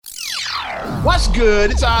What's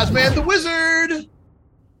good? It's Ozman the Wizard.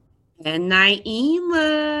 And Naima.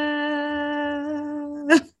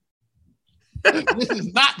 This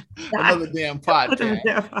is not another damn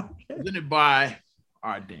podcast. Presented by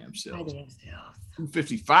our damn selves.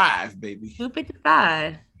 255, baby.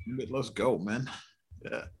 255. Let's go, man.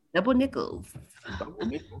 Yeah. Double nickels. Double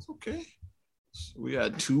nickels, okay. So we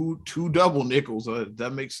had two double nickels.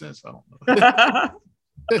 That makes sense. I don't know.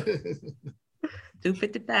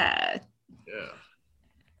 255. Yeah.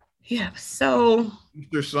 Yeah. So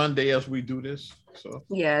Easter Sunday as we do this. So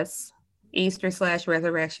yes.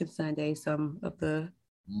 Easter/Resurrection Sunday. Some of the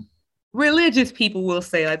religious people will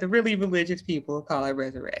say, like the really religious people call it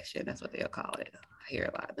resurrection. That's what they'll call it. I hear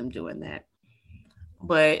a lot of them doing that.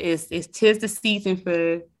 But it's tis the season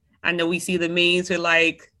for. I know we see the memes with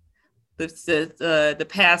like the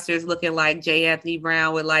pastors looking like J. Anthony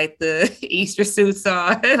Brown with like the Easter suits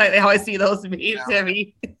on. Like they always see those memes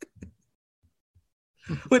every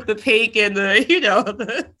with the pink and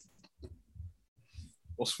the.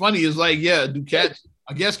 What's funny is like, do cats?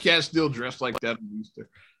 I guess cats still dress like that on Easter.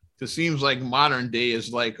 It seems like modern day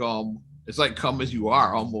is like it's like come as you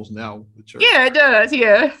are almost now. Yeah, it does.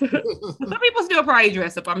 Yeah, some people still probably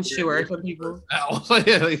dress up. I'm sure some people.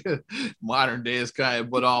 Modern day is kind of,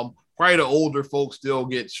 but probably the older folks still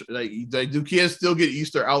get like do kids still get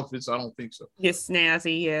Easter outfits? I don't think so. It's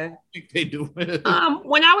snazzy, yeah. I think they do.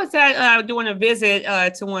 When I was at doing a visit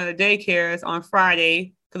to one of the daycares on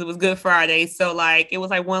Friday. Because it was Good Friday. So like it was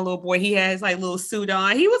like one little boy, he had his like little suit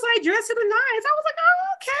on. He was like dressed to the nines. I was like, oh,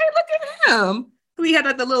 okay, look at him. He had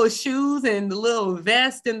like the little shoes and the little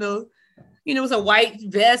vest and it was a white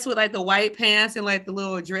vest with like the white pants and like the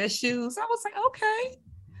little dress shoes. I was like, okay.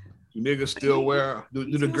 Do niggas still wear,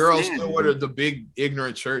 do the girls still wear the big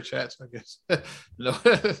ignorant church hats, I guess? No.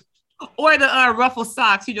 Or the ruffle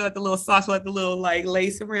socks, like the little socks with like the little like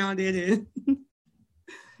lace around it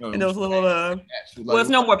and those little well, it's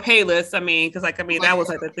no more Payless. I mean, because that was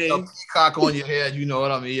like the thing. Peacock on your head, you know what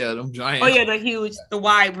I mean? Yeah, them giant. Oh yeah, the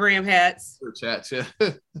wide brim hats. Hats, yeah.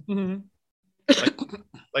 Mm-hmm.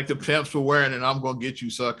 like the pimps were wearing, and I'm gonna get you,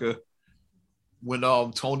 sucker. When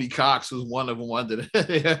Tony Cox was one of them under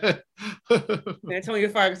that. Antonio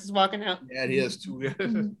Fargas is walking out. Yeah, he is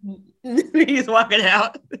too. He's walking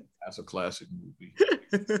out. That's a classic movie.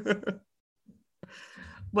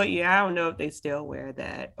 But yeah, I don't know if they still wear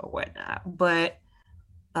that or whatnot. But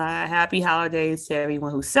happy holidays to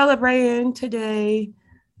everyone who's celebrating today.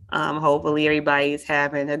 Hopefully everybody's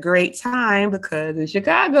having a great time because in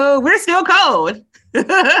Chicago, we're still cold.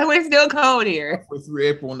 We're still cold here. With 3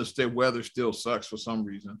 April and the state weather still sucks for some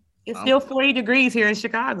reason. It's still 40 degrees here in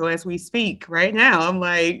Chicago as we speak right now. I'm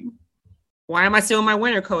like, why am I still in my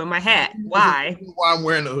winter coat and my hat? Why? Why I'm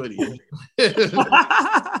wearing a hoodie.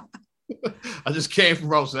 I just came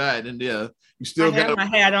from outside, and you still got my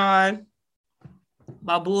hat on,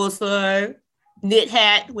 my Bulls hood, knit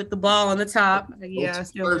hat with the ball on the top. Yeah,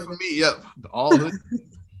 still for me. Yep, all hood.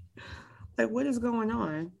 Like, what is going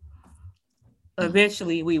on?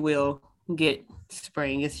 Eventually, we will get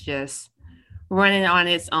spring. It's just running on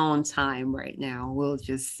its own time right now. We'll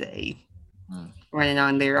just say running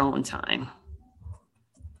on their own time.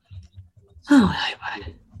 Oh,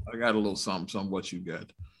 I got a little something. What you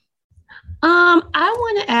got? I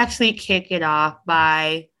want to actually kick it off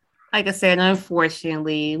by, like I said,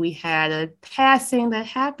 unfortunately, we had a passing that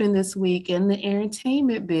happened this week in the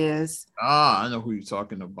entertainment biz. I know who you're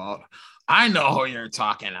talking about. I know who you're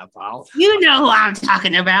talking about. You know who I'm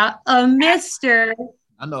talking about. Mr.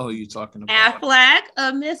 I know who you're talking about. Affleck,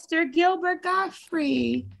 Mr. Gilbert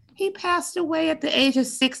Gottfried. He passed away at the age of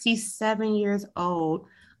 67 years old.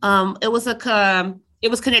 It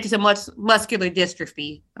was connected to muscular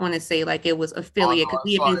dystrophy. I want to say like it was affiliate because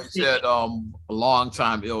he had been sick. Said a long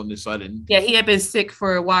time illness. I didn't. Yeah, he had been sick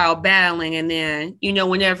for a while, battling, and then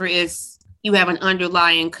whenever you have an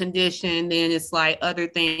underlying condition, then it's like other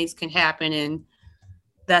things can happen, and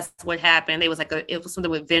that's what happened. It was something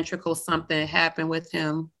with ventricle, something happened with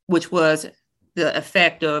him, which was the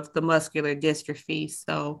effect of the muscular dystrophy.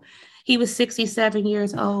 So he was 67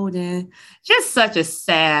 years old, and just such a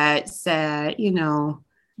sad,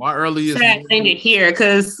 my earliest sad thing to hear,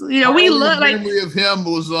 because we look like memory of him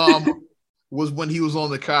was when he was on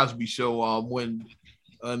the Cosby Show, when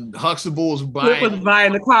Huxtable was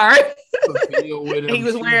buying the car. He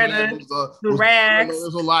was wearing the rags.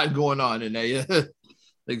 There's a lot going on in there. Yeah,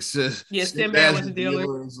 like Sinbad was a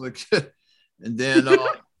dealer. And then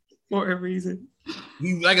for a reason.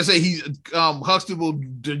 He, like I say, Huxtable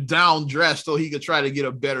down dressed so he could try to get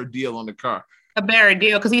a better deal on the car. A better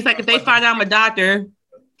deal, because he's like, if they find out I'm a doctor,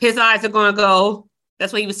 his eyes are going to go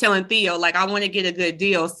That's what he was telling Theo. Like, I want to get a good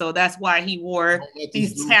deal, so that's why he wore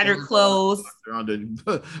these tattered clothes.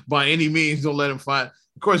 By any means, don't let him find.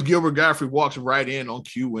 Of course, Gilbert Gottfried walks right in on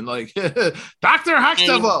cue and like, Dr.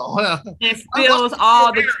 Huxtable. And spills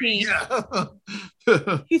all the tea.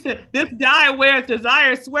 Yeah. He said, this guy wears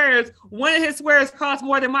Desire swears. One of his swears cost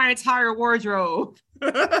more than my entire wardrobe.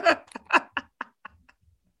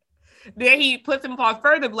 Then he puts him on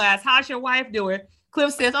further blast. How's your wife doing?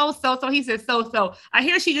 Cliff says, oh, so. He says, so. I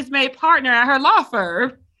hear she just made partner at her law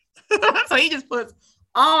firm. So he just puts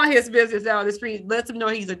all his business out on the street, lets him know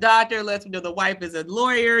he's a doctor, lets him know the wife is a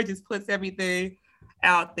lawyer, just puts everything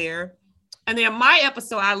out there. And then my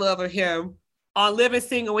episode I love of him on Living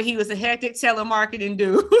Single, when he was a hectic telemarketing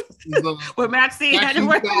dude. When Maxine had to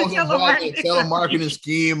work on the telemarketing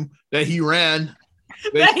scheme that he ran.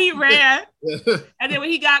 And then when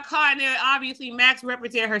he got caught in there, obviously Max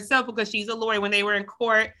represented herself because she's a lawyer when they were in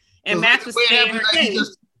court, and Max was saying her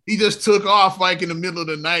case. He just took off like in the middle of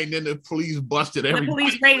the night, and then the police busted everybody. The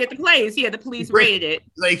police raided the place. Yeah, the police raided it.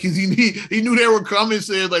 Like, cause he knew they were coming.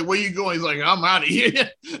 Said like, "Where you going?" He's like, "I'm out of here."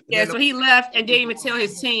 Yeah, so he left and didn't even tell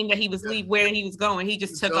his team that he was leaving, where he was going. He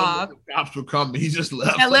just took off. The cops were coming. He just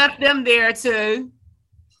left. And left them there too.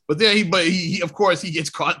 But then he of course he gets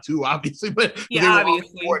caught too, obviously. But yeah,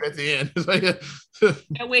 obviously. At the end,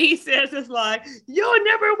 and when he says it's like, "You'll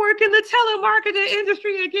never work in the telemarketing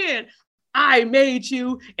industry again. I made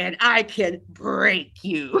you and I can break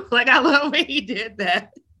you." Like, I love when he did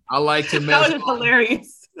that. I liked him. That was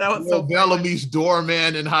hilarious. That was so Bellamy's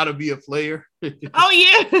doorman and How to Be a Player. Oh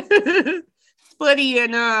yeah. Splitty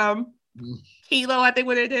and Kilo, I think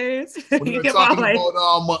what it is. When they're talking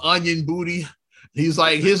about onion booty. He's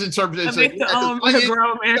like, his interpretation. Because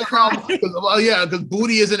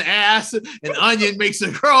booty is an ass and onion makes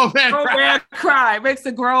a grown man cry. Makes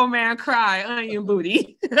a grown man cry. Onion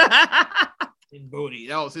booty. Booty.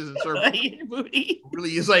 That was his interpretation. Onion booty. Really,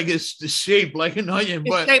 it's like it's shaped like an onion,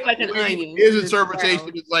 but shaped like an onion. His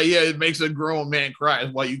interpretation is like, yeah, it makes a grown man cry.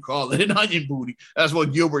 Is why you call it an onion booty. That's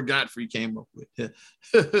what Gilbert Gottfried came up with.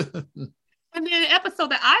 And then an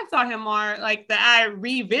episode that I saw him on, like that I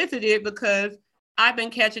revisited because I've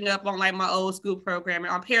been catching up on like my old school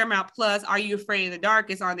programming on Paramount Plus. Are You Afraid of the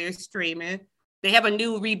Dark is on there streaming. They have a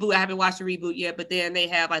new reboot. I haven't watched the reboot yet, but then they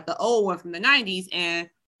have like the old one from the 90s. And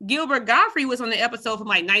Gilbert Gottfried was on the episode from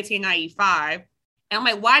like 1995. And I'm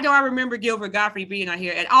like, why do I remember Gilbert Gottfried being on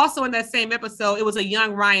here? And also in that same episode, it was a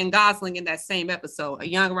young Ryan Gosling in that same episode. A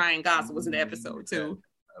young Ryan Gosling was in the episode too.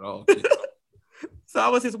 So I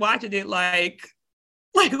was just watching it like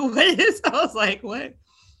what is? I was like, what?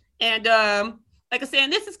 And like I said,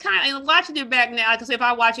 and this is kind of watching it back now. Because if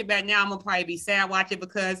I watch it back now, I'm gonna probably be sad watching it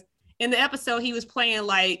because in the episode he was playing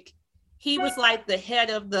like he was like the head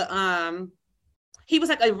of the he was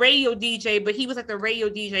like a radio DJ, but he was like the radio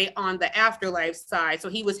DJ on the afterlife side. So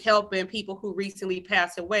he was helping people who recently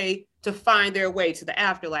passed away to find their way to the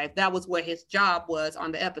afterlife. That was what his job was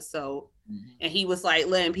on the episode. Mm-hmm. And he was like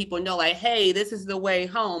letting people know, like, hey, this is the way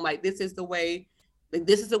home. Like, this is the way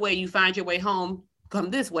you find your way home. Come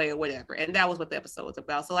this way or whatever. And that was what the episode was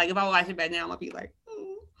about. So like if I watch it back now, I'm gonna be like,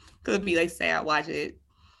 could be like sad watch it.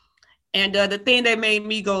 And the thing that made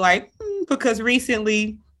me go like, because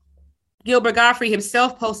recently Gilbert Gottfried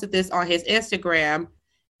himself posted this on his Instagram,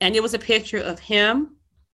 and it was a picture of him,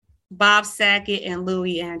 Bob Saget, and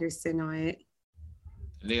Louis Anderson on it.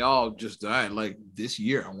 And they all just died like this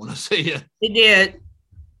year, I want to say it. They did.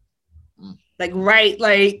 Like right,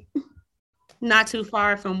 like not too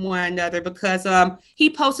far from one another, because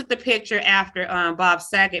he posted the picture after Bob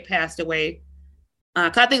Saget passed away.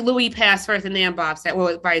 Cause I think Louis passed first and then Bob Saget,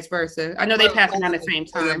 or vice versa. I know they passed around the same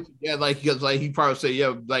time. Yeah, like because like he probably said,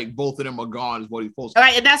 yeah, like both of them are gone is what he posted.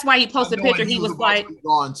 Right, and that's why he posted the picture. He was like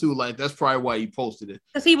gone too. Like that's probably why he posted it.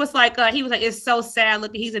 Because he was like, it's so sad.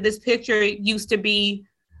 Look, he said this picture used to be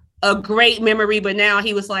a great memory, but now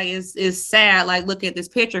he was like, it's sad. Like, look at this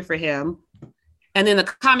picture for him. And then the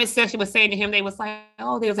comment section was saying to him, they was like,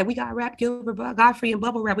 we got to wrap Gilbert Gottfried and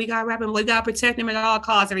bubble wrap. We got to wrap him. We got to protect him at all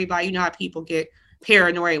costs, everybody. You know how people get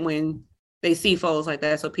paranoid when they see folks like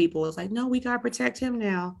that. So people was like, no, we got to protect him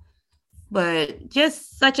now. But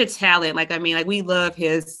just such a talent. Like, I mean, like we love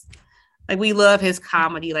his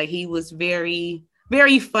comedy. Like he was very,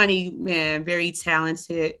 very funny, man, very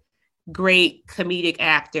talented, great comedic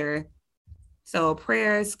actor. So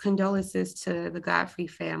prayers, condolences to the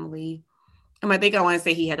Gottfried family. I think I want to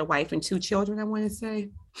say he had a wife and 2 children, I want to say.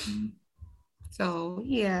 Mm-hmm. So,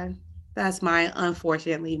 yeah, that's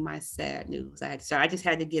unfortunately, my sad news. I just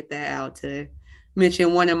had to get that out to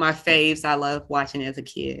mention one of my faves I loved watching as a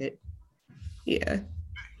kid. Yeah.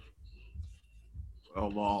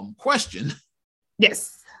 Well, question.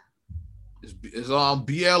 Yes. Is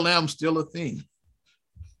BLM still a thing?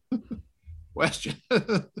 Question.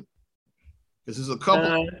 Because there's a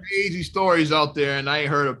couple crazy stories out there, and I ain't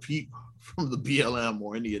heard a peep from the BLM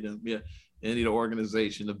or any of them. Yeah, any of the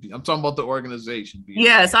organization. I'm talking about the organization. BLM.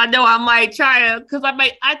 Yes, I know. I might try to, because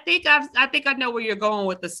I think I know where you're going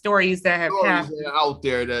with the stories that have happened out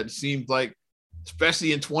there that seemed like,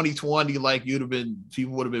 especially in 2020, like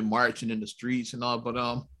people would have been marching in the streets and all, but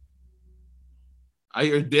I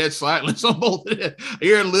hear dead silence on both of them. I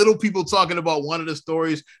hear little people talking about one of the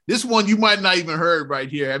stories. This one you might not even heard right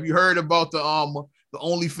here. Have you heard about the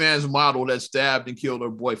OnlyFans model that stabbed and killed her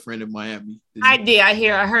boyfriend in Miami? I did.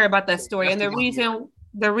 I heard about that story. And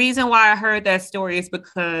the reason why I heard that story is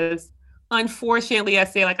because, unfortunately, I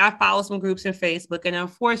say, like, I follow some groups in Facebook, and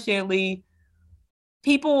unfortunately,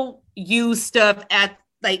 people use stuff at,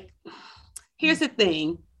 like, here's the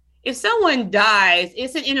thing. If someone dies,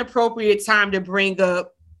 it's an inappropriate time to bring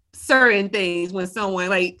up certain things when someone,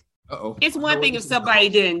 like, it's one thing if somebody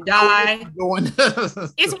didn't die.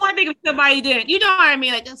 It's one thing if somebody didn't, you know what I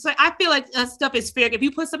mean? Like, so I feel like stuff is fair. If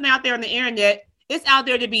you put something out there on the internet, it's out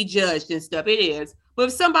there to be judged and stuff. It is. But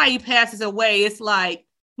if somebody passes away, it's like,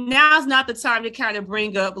 now's not the time to kind of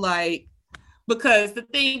bring up, like, because the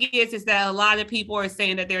thing is that a lot of people are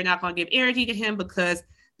saying that they're not going to give energy to him because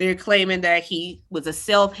they're claiming that he was a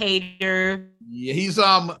self-hater. Yeah, he's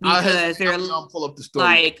because they're pull up the story.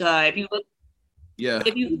 Like if you look,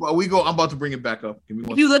 I'm about to bring it back up.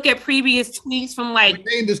 If you look at previous tweets from like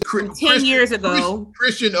 10 years ago,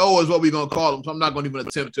 Christian O is what we're gonna call him. So I'm not going to even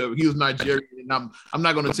attempt to. He was Nigerian, and I'm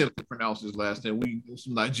not going to attempt to pronounce his last name. We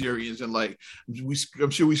some Nigerians, and like I'm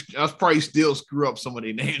sure I'll probably still screw up some of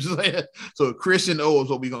their names. So Christian O is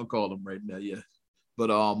what we're gonna call him right now. Yeah, but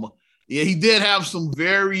yeah, he did have some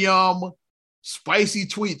very spicy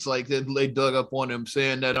tweets like that they dug up on him,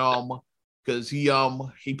 saying that because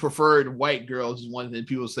he preferred white girls is one thing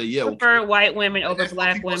people say, yeah, prefer white women over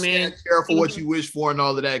black women. Careful what you wish for and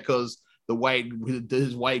all of that, because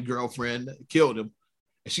his white girlfriend killed him.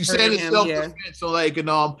 And she said it's self-defense. Yeah. So like and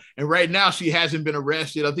right now she hasn't been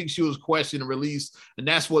arrested. I think she was questioned and released, and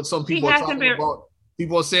that's what some people are talking about.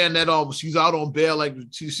 People are saying that she's out on bail. Like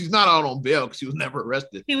she's not out on bail because she was never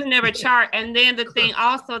arrested. She was never charged. And then the thing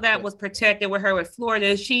also that was protected with her with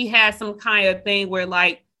Florida, she had some kind of thing where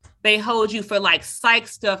like they hold you for like psych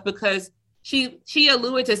stuff because she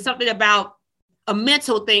alluded to something about a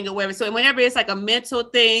mental thing or whatever. So whenever it's like a mental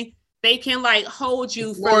thing, they can like hold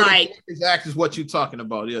you for like exactly is what you're talking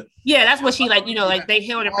about. Yeah, that's what she like, like they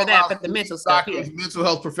held her for that, but the mental stuff. Mental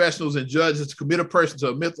health professionals and judges to commit a person to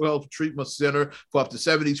a mental health treatment center for up to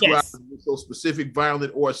 72 hours with those specific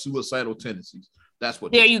violent or suicidal tendencies. That's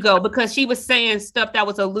what. There you go, because she was saying stuff that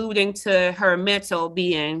was alluding to her mental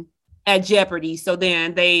being at jeopardy. So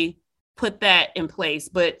then they put that in place.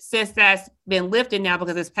 But since that's been lifted now,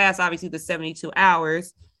 because it's past obviously the 72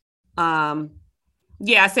 hours,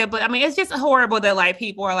 yeah, I said, but I mean, it's just horrible that like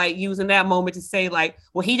people are like using that moment to say like,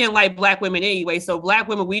 well, he didn't like black women anyway. So black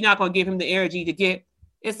women, we're not going to give him the energy to get.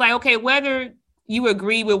 It's like, okay, whether you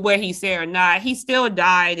agree with what he said or not, he still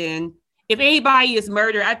died. And if anybody is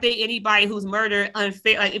murdered, I think anybody who's murdered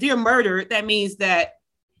unfair, like if you're murdered, that means that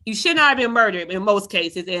you should not have been murdered in most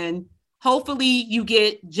cases. And hopefully you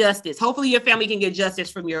get justice. Hopefully your family can get justice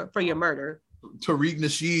for your murder. Tariq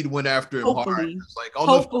Nasheed went after him hopefully. hard. Like,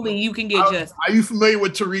 hopefully you can get justice. Are you familiar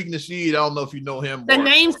with Tariq Nasheed? I don't know if you know him. The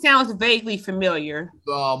name sounds vaguely familiar.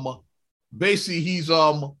 Basically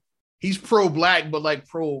he's pro-black, but like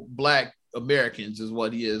pro-black Americans is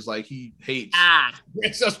what he is. Like he hates.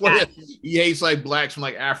 That's what he hates, like blacks from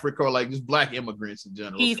like Africa or like just black immigrants in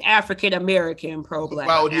general. He's African American pro-black.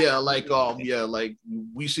 Well, yeah, like like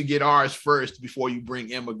we should get ours first before you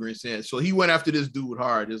bring immigrants in. So he went after this dude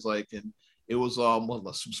hard. It's like, and it was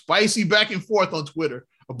some spicy back and forth on Twitter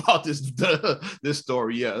about this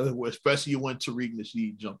story. Yeah, especially when Tariq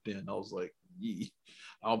Nasheed jumped in. I was like,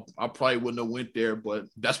 I probably wouldn't have went there, but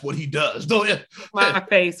that's what he does. Don't it? My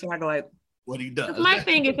face, like what he does. My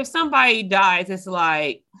thing is, if somebody dies, it's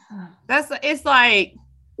like it's like.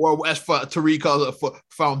 Or as Tariq calls it, for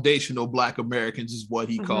foundational Black Americans is what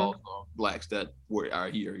he calls blacks that are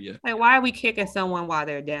here. Yeah. Like, why are we kicking someone while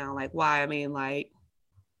they're down? Like, why? I mean, like.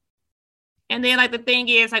 And then, like, the thing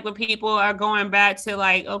is, like, when people are going back to,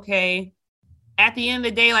 like, okay, at the end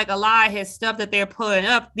of the day, like, a lot of his stuff that they're putting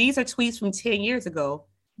up, these are tweets from 10 years ago.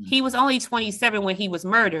 He was only 27 when he was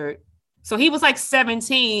murdered. So he was, like,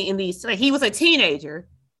 17 in these, like, he was a teenager.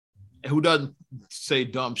 Who doesn't say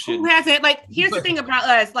dumb shit? Who hasn't, like, here's the thing about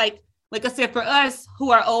us. Like I said, for us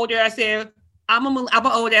who are older, I said, I'm an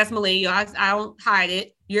old-ass millennial. I don't hide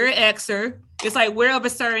it. You're an Xer. It's like we're of a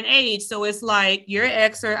certain age. So it's like you're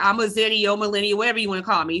X or I'm a Zennial, millennial, whatever you want to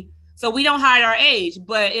call me. So we don't hide our age,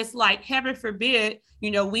 but it's like, heaven forbid,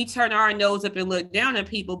 we turn our nose up and look down at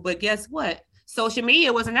people. But guess what? Social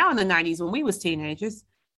media wasn't out in the 90s when we was teenagers.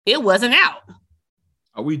 It wasn't out.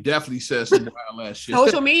 We definitely said some wild ass shit.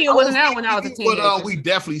 Social media wasn't out when I was a teenager. But we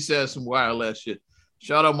definitely said some wild ass shit.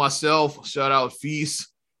 Shout out myself. Shout out Feast.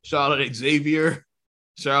 Shout out Xavier.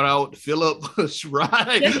 Shout out Philip.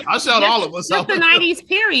 Right? I shout all of us out. Just the 90s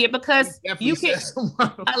period, because you can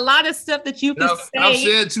a lot of stuff that you can say. I've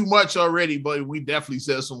said too much already, but we definitely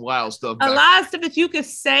said some wild stuff. A lot of stuff that you could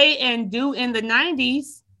say and do in the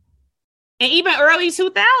 90s and even early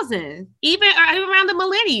 2000s, even around the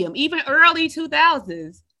millennium, even early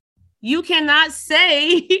 2000s, you cannot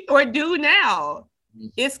say or do now.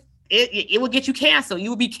 It will get you canceled. You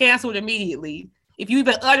will be canceled immediately. If you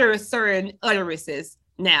even utter certain utterances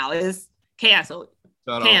now, it's canceled.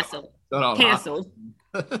 Canceled.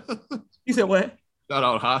 You said what? Shout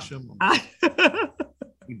out Hashim.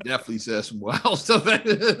 We definitely said some wild stuff.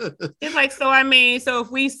 It's like, so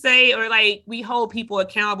if we say, or like we hold people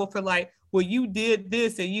accountable for like, well, you did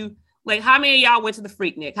this and you, like, how many of y'all went to the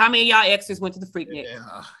Freaknik? How many of y'all exes went to the Freaknik?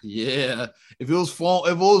 Yeah. If it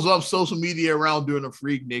was up social media around during the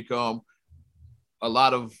Freaknik, a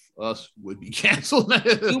lot of us would be canceled.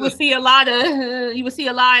 You would see a lot,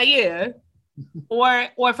 yeah.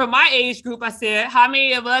 Or for my age group, I said, how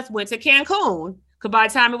many of us went to Cancun? Because by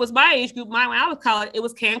the time it was my age group, when I was college, it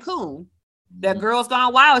was Cancun. That Girls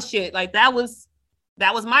Gone Wild shit. Like that was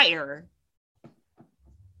my era.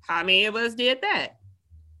 How many of us did that?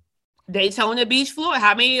 Daytona Beach, Florida.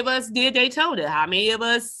 How many of us did Daytona? How many of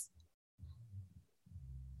us?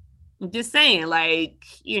 I'm just saying, like,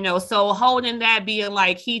 so holding that, being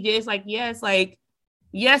like, he did, like, yes, the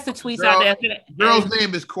tweets out there. Girl's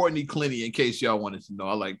name is Courtney Clenny, in case y'all wanted to know.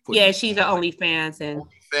 I like putting she's an OnlyFans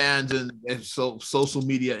and so social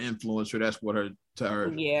media influencer. That's what her.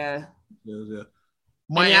 Yeah. Yeah.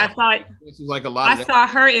 I thought this is like a lot. I saw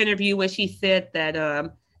her interview where she said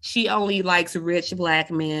that she only likes rich black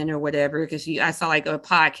men or whatever, because I saw like a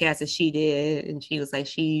podcast that she did, and she was like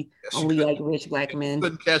she only like rich black men.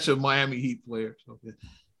 Couldn't catch a Miami Heat player,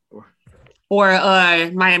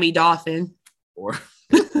 or Miami Dolphin, or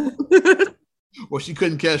she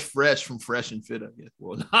couldn't catch Fresh from Fresh and Fit. I guess.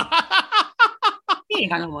 Well, he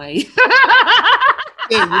ain't got no money.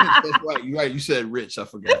 Yeah, that's right. You're right. You said rich. I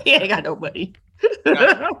forgot. He ain't got no money.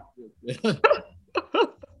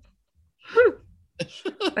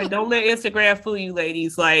 Like, don't let Instagram fool you,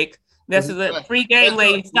 ladies. Like, this is a free game,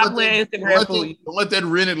 ladies. Stop letting Instagram fool you. Don't let that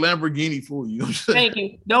rented Lamborghini fool you. Thank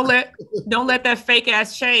you. Don't let that fake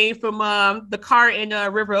ass chain from the car in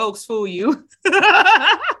River Oaks fool you.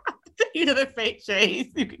 The fake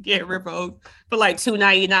chains you can get River Oaks for like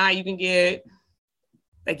 $2.99. You can get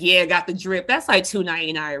got the drip. That's like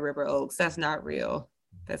 $2.99 at River Oaks. That's not real.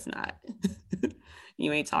 That's not.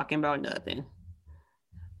 You ain't talking about nothing.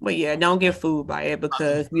 But yeah, don't get fooled by it,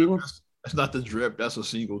 because that's not the drip. That's a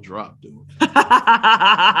single drop, dude.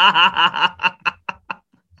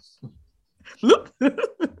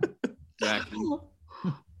 Exactly.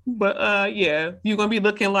 But yeah, you're gonna be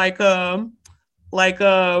looking like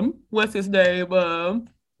what's his name?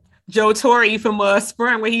 Joe Torre from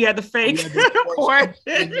Sprung, where he had the fake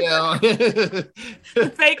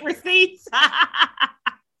fake receipts.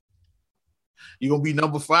 You're gonna be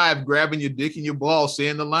number 5, grabbing your dick and your ball,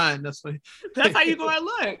 saying the line. That's how you're gonna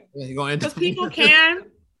look. Yeah, you're gonna end up.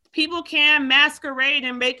 People can masquerade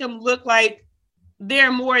and make them look like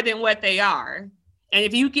they're more than what they are. And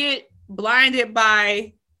if you get blinded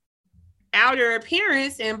by outer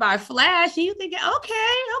appearance and by flash, you think,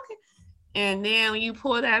 okay. And then when you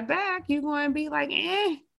pull that back, you're going to be like,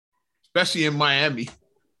 eh. Especially in Miami.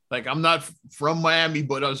 Like, I'm not from Miami,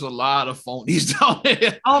 but there's a lot of phonies down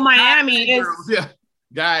there. Oh, Miami is. Yeah.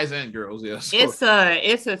 Guys and girls, yes. It's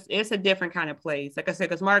a different kind of place. Like I said,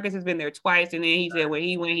 because Marcus has been there twice, and then he said when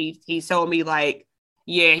he went, he told me like,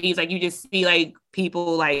 yeah, he's like, you just see like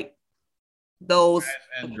people like those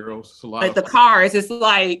guys and girls, it's a lot like the cars. It's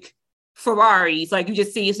like Ferraris. Like you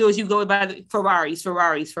just see as soon as you go by the Ferraris.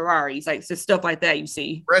 Like it's just stuff like that you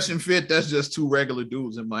see. Fresh and Fit, that's just 2 regular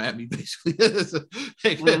dudes in Miami, basically.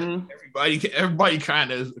 Everybody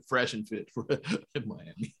kind of is fresh and fit in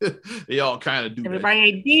Miami. They all kind of do. Everybody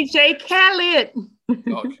ain't DJ Khaled.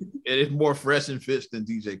 It is more fresh and fit than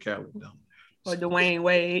DJ Khaled down there. Or Dwayne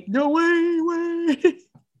Wade.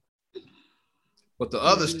 But the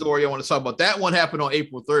other story I want to talk about, that one happened on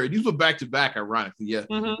April 3rd. These were back to back, ironically. Yeah.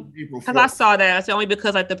 Because I saw that. It's only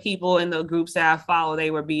because like the people in the groups that I follow,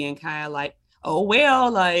 they were being kind of like,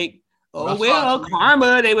 karma.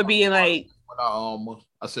 They were being like,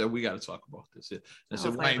 I said we got to talk about this. I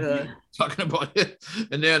said like why ain't we talking about it?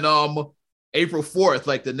 And then April 4th,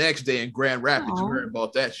 like the next day in Grand Rapids, you heard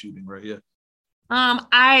about that shooting, right? Yeah.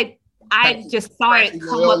 I just saw it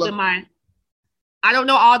come up in my. I don't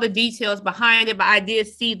know all the details behind it, but I did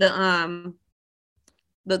see the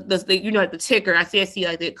the ticker. I did see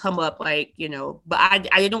like it come up like, but I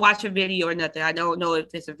didn't watch a video or nothing. I don't know if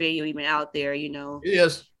there's a video even out there,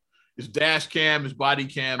 Yes. It's dash cam, it's body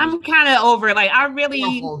cam. I'm kind of over it. Like I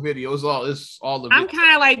really video. It's all the I'm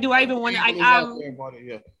kind of like, do I even want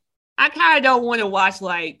to I kind of don't want to watch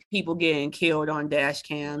like people getting killed on dash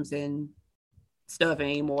cams and stuff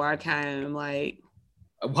anymore. I kind of like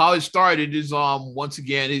how it started is once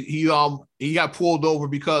again he got pulled over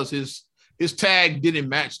because his tag didn't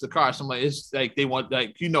match the car. So it's like they want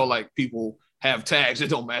like like people have tags that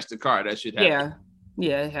don't match the car. That shit happens.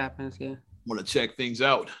 Yeah, it happens. Yeah, want to check things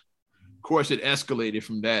out. Of course, it escalated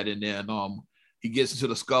from that, and then he gets into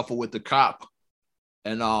the scuffle with the cop,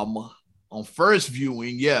 and on first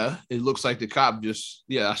viewing, it looks like the cop just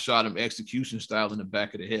shot him execution style in the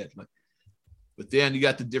back of the head, like. But then you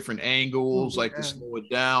got the different angles, to slow it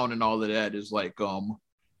down and all of that is like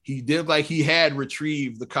he did like he had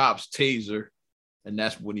retrieved the cop's taser, and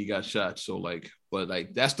that's when he got shot. So but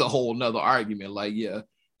that's the whole nother argument. Like,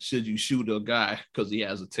 should you shoot a guy because he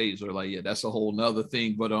has a taser? Like, that's a whole nother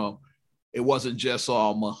thing. But it wasn't just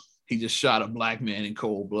he just shot a black man in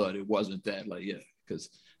cold blood. It wasn't that because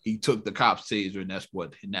he took the cop's taser and that's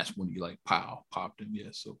when he popped him. Yeah,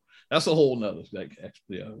 so that's a whole nother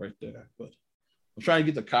actually right there. But I'm trying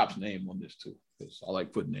to get the cop's name on this too, because I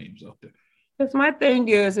like putting names out there. Because my thing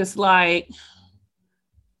is, it's like,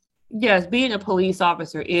 yes, being a police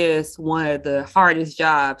officer is one of the hardest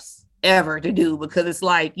jobs ever to do, because it's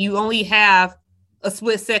like you only have a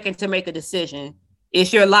split second to make a decision.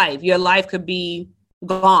 It's your life. Your life could be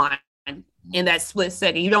gone in that split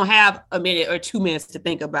second. You don't have a minute or 2 minutes to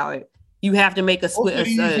think about it. You have to make a split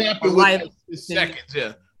life seconds.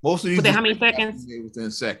 Yeah, most of these. Within how many seconds?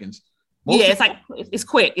 Within seconds. It's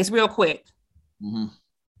quick. It's real quick. Mm-hmm.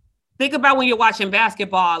 Think about when you're watching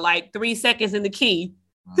basketball, like 3 seconds in the key.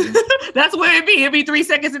 Mm-hmm. That's what it'd be. It'd be 3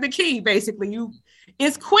 seconds in the key, basically.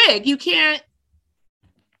 It's quick. You can't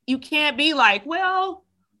be like, well,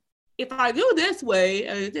 if I go this way,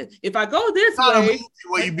 if I go this way.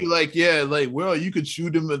 Where you'd be like, well, you could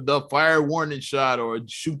shoot him the fire warning shot or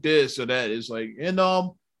shoot this or that. It's like, and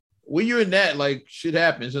when you're in that, like shit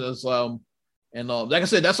happens. And it's and like I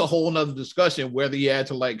said, that's a whole nother discussion whether he had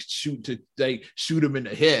to shoot him in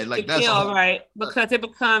the head. Like that's right. Because it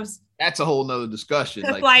becomes that's a whole nother discussion.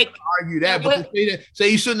 Like argue that, but say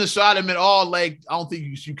you shouldn't have shot him at all. Like I don't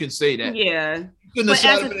think you can say that. Yeah. You shouldn't have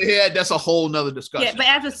shot him in the head. That's a whole nother discussion. Yeah, but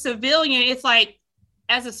as a civilian, it's like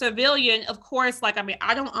of course, like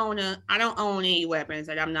I don't own any weapons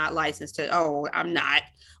and I'm not licensed to. Oh, I'm not.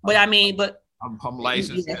 But I'm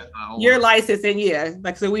licensed. Yeah. You're licensed,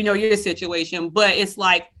 and so we know your situation. But it's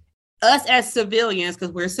like us as civilians,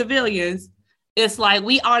 because we're civilians, it's like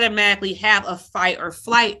we automatically have a fight or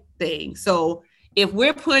flight thing. So if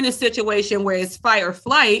we're put in a situation where it's fight or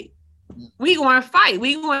flight, we want to fight.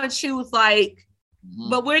 We want to choose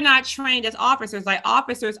but we're not trained as officers. Like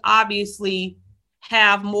officers obviously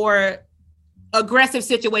have more aggressive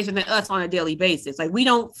situations than us on a daily basis. Like we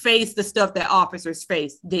don't face the stuff that officers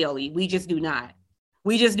face daily. We just do not.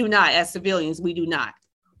 As civilians, we do not.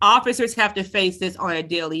 Officers have to face this on a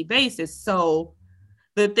daily basis. So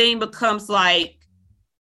the thing becomes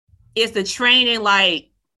is the training like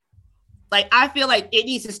I feel like it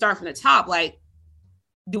needs to start from the top. Like,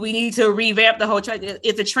 do we need to revamp the whole training?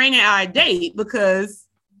 Is the training out of date? Because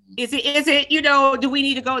is it do we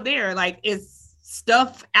need to go there? Like, is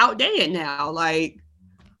stuff outdated now? Like,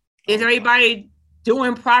 is everybody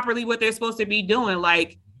doing properly what they're supposed to be doing?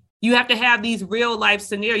 Like, you have to have these real life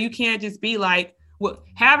scenarios. You can't just be like,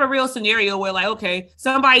 have a real scenario where okay,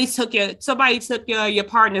 somebody took your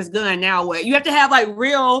partner's gun. Now what? You have to have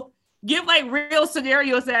real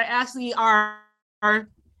scenarios that actually are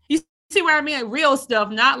you see what I mean? Real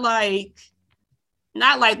stuff, not like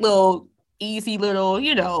little easy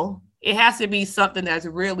little, it has to be something that's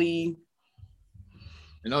really,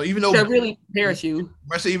 even though that really prepares you.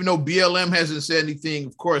 I say, even though BLM hasn't said anything,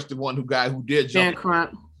 of course, the guy who did jump.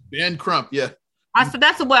 Ben Crump, yeah.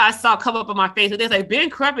 That's what I saw come up on my face. They're like, Ben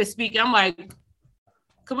Crump is speaking. I'm like,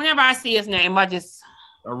 because whenever I see his name, I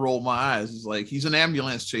roll my eyes. It's like, he's an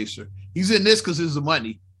ambulance chaser. He's in this because it's the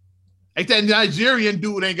money. Like that Nigerian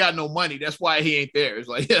dude ain't got no money. That's why he ain't there. It's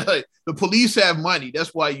like, the police have money.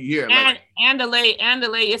 That's why you hear. Andalay,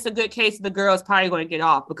 it's a good case. The girl's probably going to get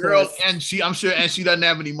off because I'm sure, and she doesn't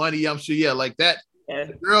have any money. I'm sure, like that.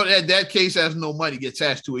 The girl that case has no money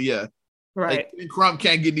attached to it. Yeah. Right. Like, Crump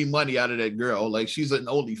can't get any money out of that girl. Like, she's an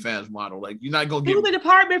OnlyFans model. Like, you're not gonna Sue get the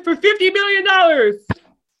department for $50 million.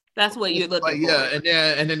 That's what you're looking for.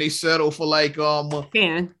 Yeah, and then they settle for like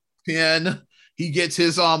 10. He gets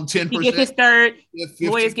his 10%. He gets his third.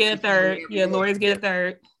 Lawyers get a third. Yeah, lawyers get a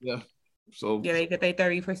third. Yeah. So yeah, they get their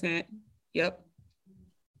 30%. Yep.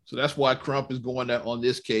 So that's why Crump is going on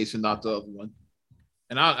this case and not the other one.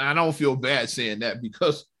 And I don't feel bad saying that,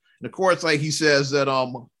 because in the courts, like, he says that I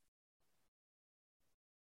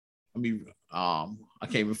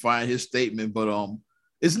can't even find his statement, but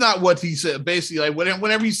it's not what he said. Basically, like,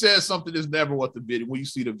 whenever he says something, it's never what the video. When you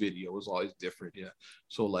see the video, it's always different. Yeah.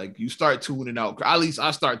 So, like, you start tuning out. At least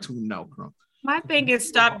I start tuning out Crump. My thing is,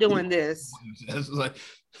 stop doing this. It's like,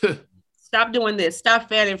 stop doing this. Stop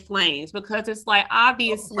fanning flames, because it's like,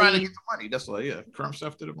 obviously trying to get the money. That's why, yeah, Crump's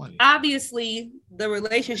after the money. Obviously, the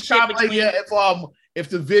relationship between, like, yeah, if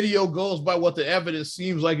the video goes by what the evidence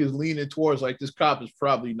seems like is leaning towards, like, this cop is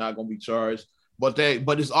probably not going to be charged, but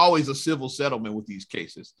it's always a civil settlement with these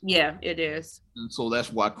cases. Yeah, it is. And so that's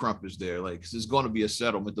why Crump is there. Like, it's going to be a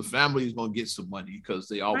settlement. The family is going to get some money because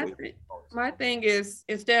they always. My thing is,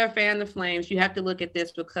 instead of fanning the flames, you have to look at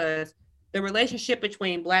this, because the relationship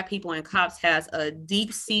between Black people and cops has a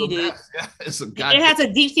deep-seated. It has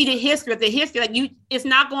a deep-seated history. The history, like, it's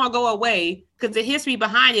not going to go away, because the history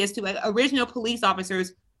behind it is to, like, original police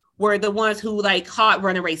officers were the ones who, like, caught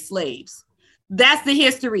runaway slaves. That's the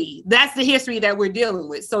history. That's the history that we're dealing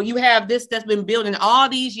with. So you have this that's been building all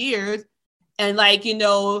these years, and, like, you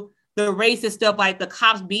know, the racist stuff, like the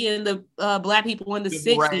cops beating the Black people in the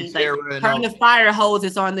 60s, like, turning the fire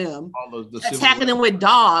hoses on them, attacking them with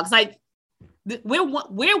dogs, like.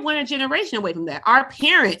 We're one generation away from that. Our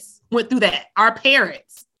parents went through that. Our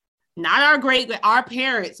parents, not our our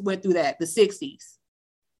parents went through that, the 60s.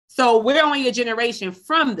 So we're only a generation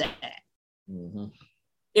from that. Mm-hmm.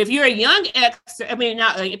 If you're a young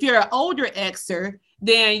Xer, if you're an older Xer,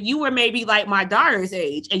 then you were maybe like my daughter's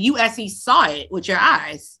age, and you actually saw it with your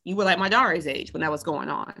eyes. You were like my daughter's age when that was going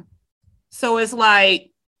on. So it's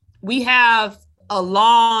like, we have a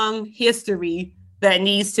long history that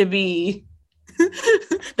needs to be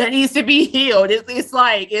healed. It's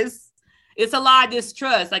like, it's a lot of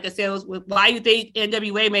distrust. Like I said, why you think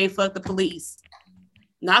NWA made fuck the police?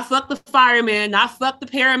 Not fuck the fireman, not fuck the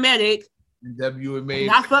paramedic. NWA made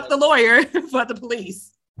not fuck the lawyer, fuck the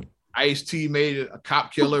police. Ice-T made a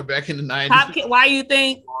cop killer back in the 90s. Why you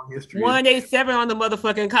think 187 on the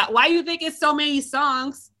motherfucking cop? Why you think it's so many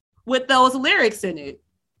songs with those lyrics in it?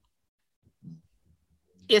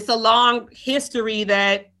 It's a long history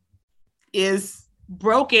that is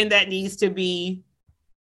broken, that needs to be.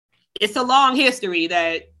 It's a long history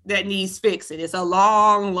that needs fixing. It's a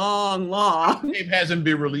long. His name hasn't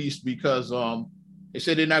been released because they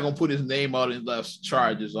said they're not gonna put his name out unless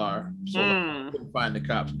charges are. So I couldn't find the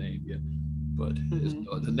cop's name yet. But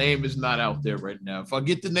the name is not out there right now. If I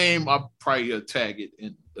get the name, I'll probably tag it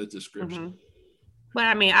in the description. Mm-hmm. But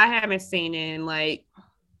I mean, I haven't seen it. And, like,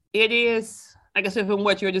 it is, like I said, from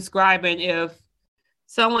what you're describing, if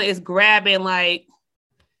someone is grabbing, like,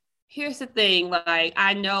 here's the thing, like,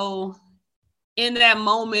 I know in that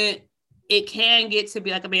moment it can get to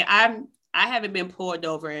be like, I haven't been pulled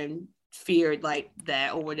over and feared like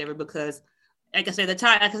that or whatever, because, like I said,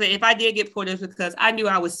 if I did get pulled over, because I knew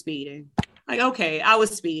I was speeding. Like, okay, I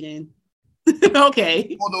was speeding.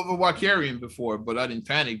 Okay. Pulled over while carrying before, but I didn't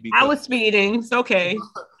panic because I was speeding. It's okay.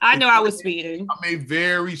 I know I was speeding. I made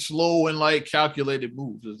very slow and, like, calculated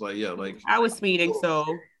moves. It's like, yeah, like I was speeding, so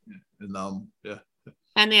and yeah.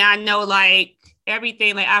 And then I know, like,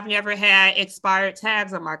 everything, like, I've never had expired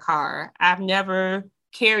tags on my car. I've never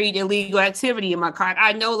carried illegal activity in my car.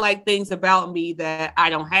 I know, like, things about me that I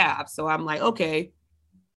don't have. So I'm like, okay.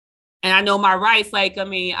 And I know my rights. Like,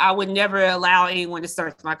 I would never allow anyone to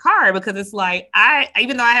search my car, because it's like,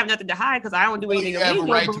 even though I have nothing to hide because I don't do anything illegal.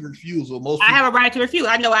 You have a right to refusal. I have a right to refuse.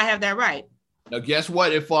 I know I have that right. Now, guess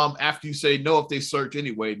what? If after you say no, if they search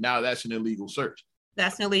anyway, now that's an illegal search.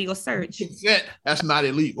 That's an illegal search. Consent, that's not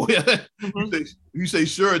illegal. Mm-hmm. You say,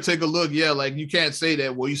 sure, take a look. Yeah, like, you can't say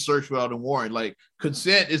that, well, you search without a warrant. Like,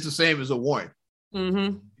 consent is the same as a warrant.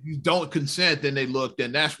 Mm-hmm. If you don't consent, then they look,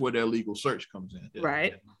 then that's where their legal search comes in. Yeah.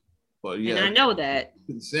 Right. But yeah, and I know that.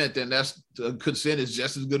 Consent, then consent is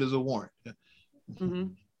just as good as a warrant. Mm-hmm.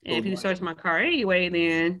 And if you search my car anyway,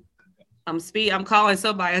 then I'm calling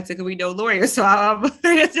somebody. I think we know lawyers, so I'm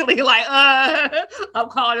instantly like, I'm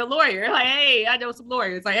calling a lawyer. Like, hey, I know some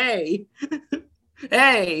lawyers. Like, hey,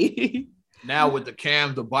 hey. Now with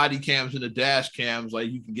the body cams and the dash cams, like,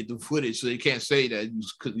 you can get the footage, so they can't say that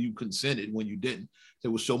you consented when you didn't. They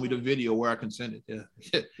will show me the video where I consented.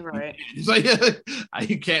 Yeah. Right. It's like,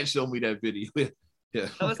 you can't show me that video. Yeah.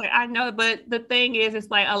 So it's like, I know, but the thing is, it's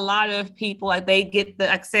like a lot of people, like they get the,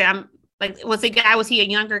 like I said, I'm like, was he a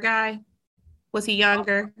younger guy? Was he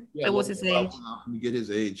younger? Yeah, What was his age? Let me get his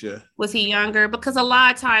age. Yeah. Was he younger? Because a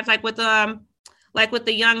lot of times, like with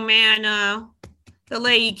the young man, the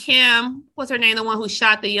lady Kim, what's her name? The one who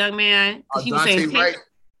shot the young man. She was saying, Wright.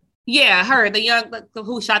 Yeah, her,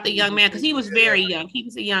 who shot the young man, because he was very young. He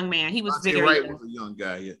was a young man. He was very Wright young. was a young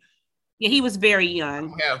guy. Yeah. Yeah, he was very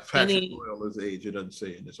young. I have Patrick Doyle's age. It doesn't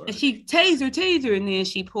say in this article. And she taser, and then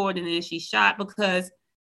she poured, and then she shot. Because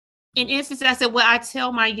in instances, I said, well, I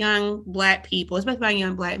tell my young Black people, especially my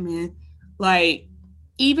young Black men, like,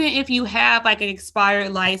 even if you have like an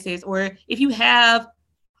expired license, or if you have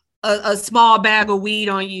a small bag of weed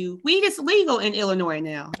on you, weed is legal in Illinois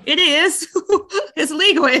now. It is. It's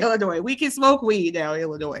legal in Illinois. We can smoke weed now in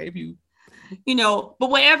Illinois if you know, but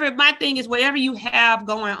my thing is, whatever you have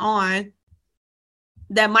going on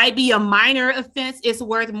that might be a minor offense, it's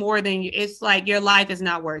worth more than it's like your life is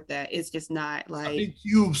not worth that. It's just not. Like, I think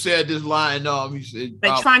Cube said this line. He said,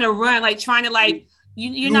 like trying to run, like trying to like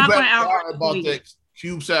you're not going to outrun about that.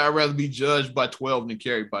 Cube said, I'd rather be judged by 12 than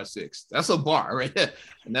carried by 6. That's a bar right there,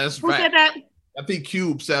 and that's who said that? I think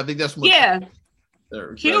Cube said. I think that's what. Yeah.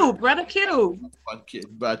 Cube, brother Cube.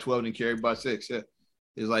 By 12 and carried by 6. Yeah.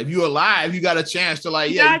 It's like, if you're alive, you got a chance to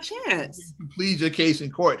like, you got a chance. You plead your case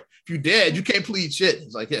in court. If you're dead, you can't plead shit.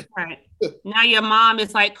 It's like, yeah. Right. Now your mom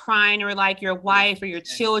is like crying, or like your wife or your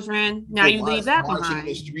children. Now you leave that behind. In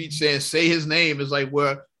the street saying, say his name. Is like,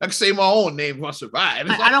 well, I can say my own name if I survive.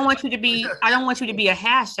 Like, I don't want you to be a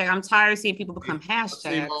hashtag. I'm tired of seeing people become hashtags.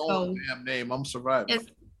 Say my own damn name. I'm surviving.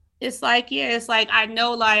 It's like, it's like, I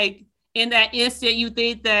know, like in that instant you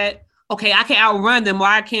think that, okay, I can outrun them, or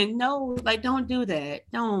I can. No, like, don't do that.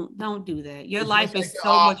 Don't do that. Your life is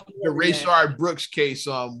so much. The Rayshard Brooks case,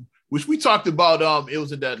 which we talked about. It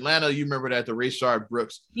was in Atlanta. You remember that, the Rayshard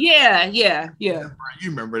Brooks? Yeah. You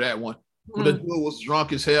remember that one? When the dude was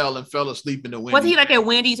drunk as hell and fell asleep in the Wendy's. Was he like at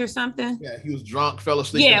Wendy's or something? Yeah, he was drunk, fell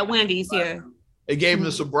asleep. Yeah, Wendy's. Yeah. They gave him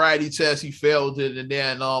the sobriety test. He failed it, and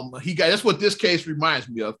then that's what this case reminds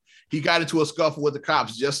me of. He got into a scuffle with the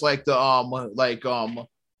cops, just like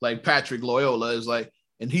like Patrick Loyola is like,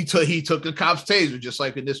 and he took the cop's taser, just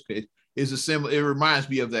like in this case. It reminds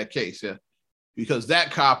me of that case, yeah, because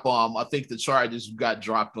that cop, I think the charges got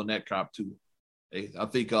dropped on that cop too. I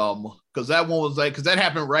think because that one was like, because that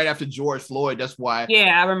happened right after George Floyd. That's why.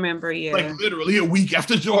 Yeah, I remember. Yeah, like literally a week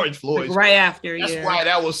after George Floyd. Like right after. That's why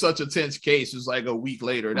that was such a tense case. It's like a week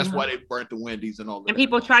later. That's why they burnt the Wendy's and all that. And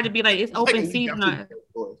people tried to be like, it's open season on.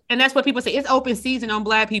 And that's what people say. It's open season on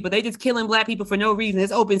Black people. They just killing Black people for no reason.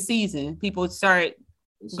 It's open season. People start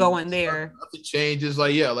going there. Nothing changes.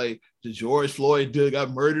 Like, yeah, like the George Floyd dude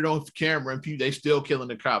got murdered on camera, and they still killing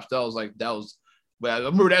the cops. That was. But I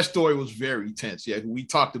remember that story was very tense. Yeah, we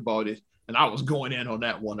talked about it, and I was going in on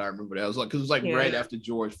that one. I remember that. It was like, because it was like right after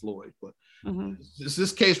George Floyd. But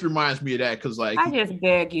this case reminds me of that, because like, I just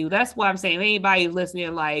beg you. That's why I'm saying, anybody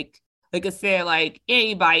listening, like I said, like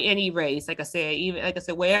anybody, any race, like I said,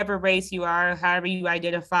 whatever race you are, however you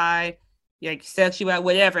identify, like sexuality,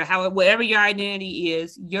 whatever your identity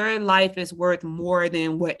is, your life is worth more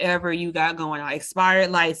than whatever you got going on.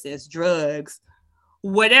 Expired license, drugs,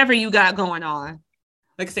 whatever you got going on.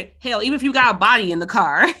 Like I said, hell, even if you got a body in the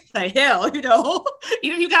car, like hell, even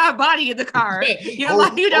if you got a body in the car,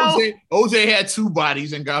 OJ had 2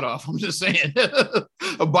 bodies and got off. I'm just saying,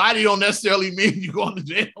 a body don't necessarily mean you going to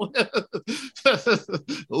jail.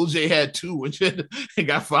 OJ had 2 and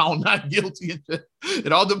got found not guilty.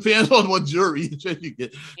 It all depends on what jury you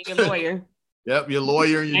get. And your lawyer. Yep, your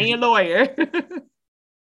lawyer. And your lawyer.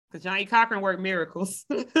 Because Johnny Cochran worked miracles.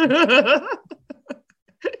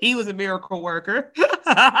 He was a miracle worker.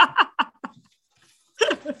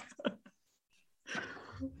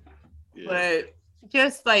 But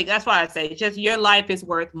just like, that's why I say, just your life is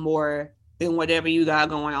worth more than whatever you got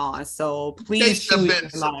going on. So please choose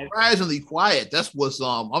your life. Surprisingly quiet. That's what's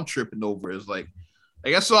I'm tripping over. Is like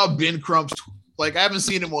I saw Ben Crump's, like I haven't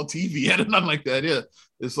seen him on TV yet or nothing like that. Yeah,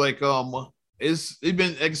 it's like it's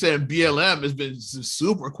been, like I said, BLM has been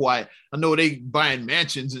super quiet. I know they buying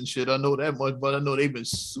mansions and shit. I know that much, but I know they've been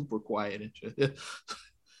super quiet and shit.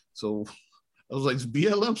 So I was like, does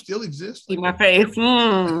BLM still exist? See my face.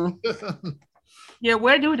 Yeah,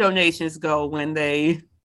 where do donations go when they?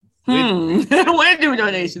 Where do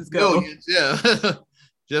donations go? Billions, yeah.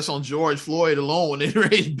 Just on George Floyd alone, they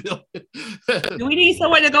raised billions. Do we need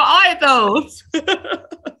someone to go audit those?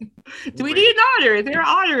 Do we need an auditor? Is there an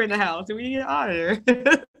auditor in the house? Do we need an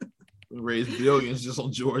auditor? raise billions just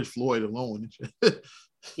on George Floyd alone.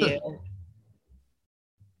 Yeah.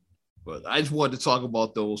 But I just wanted to talk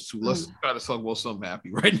about those two. Let's try to talk about something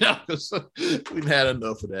happy right now because we've had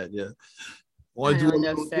enough of that. Yeah. Want to do a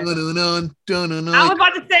little I was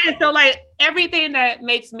about to say, so like everything that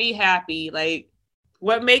makes me happy, like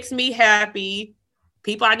what makes me happy,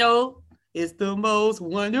 people I know, is the most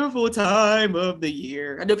wonderful time of the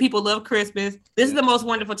year. I know people love Christmas. This is the most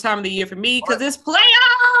wonderful time of the year for me because it's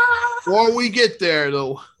playoffs. Before we get there,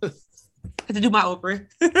 though, I have to do my Oprah.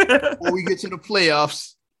 before we get to the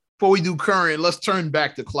playoffs, before we do current, let's turn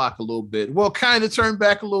back the clock a little bit. Well, kind of turn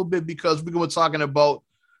back a little bit because we're going to be talking about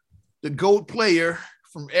the GOAT player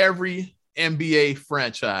from every NBA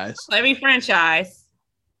franchise. Every franchise.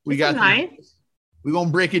 We got nice. We're going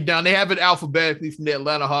to break it down. They have it alphabetically from the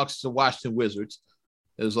Atlanta Hawks to Washington Wizards.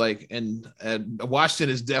 It's like, and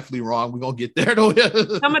Washington is definitely wrong. We're going to get there, though.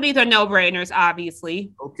 Some of these are no-brainers,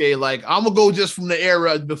 obviously. Okay, like, I'm going to go just from the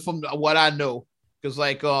era, from what I know. Because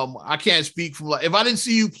like I can't speak from like if I didn't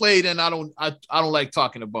see you play, then I don't like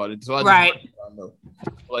talking about it. So I know.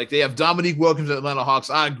 Like they have Dominique Wilkins at Atlanta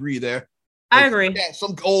Hawks. I agree there. I agree. Yeah,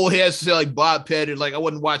 some old heads say like Bob Pettit. Like I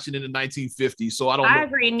wasn't watching in the 1950s, so I don't. I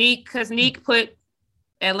agree, Neek, because Neek put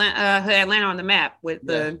Atlanta on the map with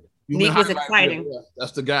the Neek was exciting. Yeah,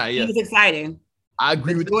 that's the guy. Yeah, he was exciting. I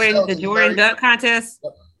agree with the Jordan Dunk contest.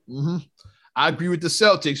 Mm-hmm. I agree with the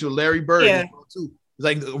Celtics with Larry Bird too.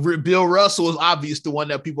 Like Bill Russell is obvious the one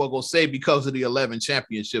that people are gonna say because of the 11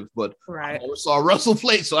 championships, but I never saw Russell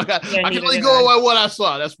play, so I can only go by what I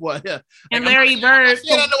saw. That's what. Yeah. And like, Larry Bird.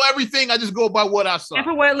 I don't know everything. I just go by what I saw. And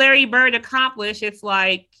for what Larry Bird accomplished, it's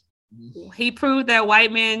like he proved that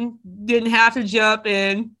white men didn't have to jump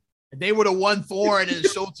in. They were the one thorn in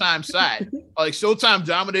Showtime side. Like Showtime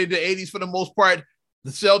dominated the 80s for the most part. The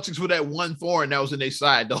Celtics were that one thorn that was in their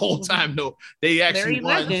side the whole time. Though they actually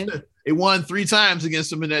won. They won 3 times against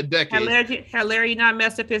them in that decade. Had Larry not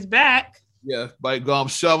messed up his back? Yeah, by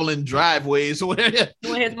shoveling driveways or whatever.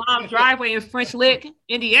 Doing his mom's driveway in French Lick,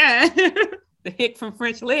 Indiana. The hick from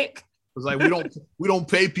French Lick. It's like we don't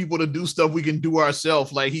pay people to do stuff we can do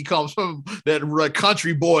ourselves. Like he comes from that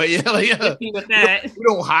country boy. Yeah, like, yeah. We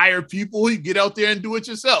don't hire people. You get out there and do it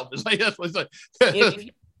yourself. It's like that's what it's like.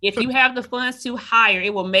 If you have the funds to hire,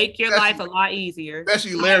 it will make your life a lot easier.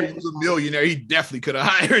 Especially Larry was a millionaire. He definitely could have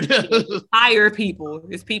hired. Hire people.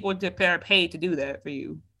 It's people that are paid to do that for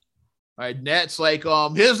you. All right, Nets. Like,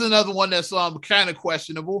 here's another one that's kind of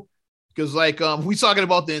questionable because, like, we talking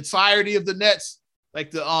about the entirety of the Nets, like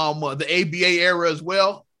the ABA era as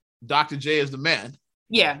well. Dr. J is the man.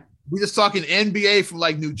 Yeah. We just talking NBA from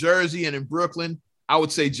like New Jersey and in Brooklyn. I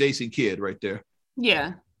would say Jason Kidd right there.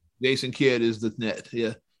 Yeah. Jason Kidd is the net.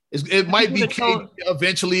 Yeah. It might be KD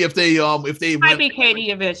eventually if they might be KD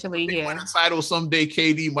eventually. Yeah, win a title someday.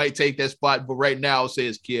 KD might take that spot, but right now, say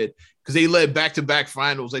it's Kidd because they led back-to-back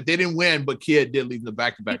finals. Like they didn't win, but Kidd did lead them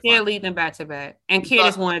back-to-back. He did lead them back-to-back, and Kidd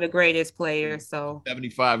is one of the greatest players. So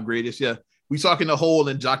 75 greatest. Yeah, we talking the whole,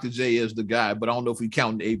 and Dr. J is the guy, but I don't know if we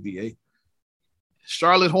count the ABA.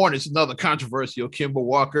 Charlotte Hornets, another controversial. Kemba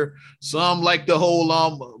Walker. Some like the whole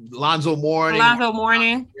Lonzo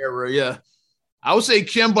Mourning era. Yeah. I would say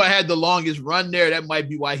Kemba had the longest run there. That might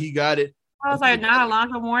be why he got it. I was like, not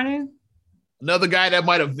Alonzo Mourning. Another guy that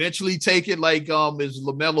might eventually take it, like is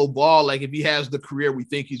LaMelo Ball. Like if he has the career we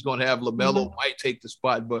think he's going to have, LaMelo might take the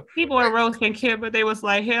spot. But people are roasting Kemba. They was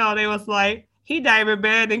like, hell, they was like, he not even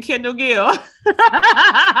better than Kendall Gill.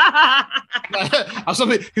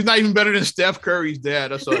 He's not even better than Steph Curry's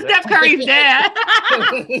dad. Steph Curry's dad. Dale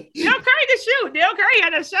Curry can shoot. Dale Curry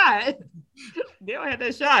had a shot. Dale had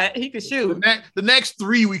that shot. He could shoot. The next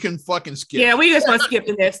 3 we can fucking skip. Yeah, we just want to skip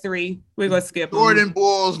the next 3. We're going to skip Jordan,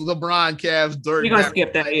 Bulls, LeBron, Cavs, Dirk. We're going to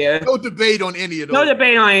skip that, yeah. No debate on any of those. No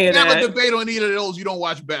debate on any of that. Never debate on either of those. You don't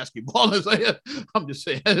watch basketball. I'm just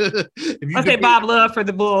saying. I'll say Bob Love for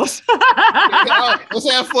the Bulls. Let's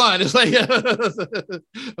have fun. It's like,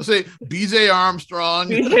 I'll say BJ Armstrong.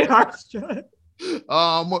 BJ Armstrong.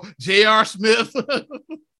 J.R. Smith.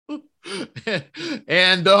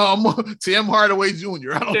 And Tim Hardaway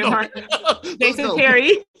Jr. I don't know. Jason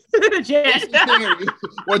Terry. Jason Terry.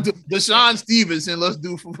 Or Deshaun Stevenson. Let's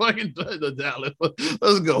do for fucking the Dallas.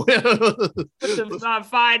 Let's go. Put the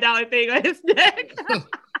 $5 thing on his neck.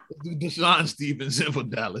 Do Deshaun Stevenson for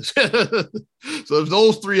Dallas. So if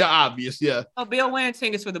those 3 are obvious, yeah. Oh, Bill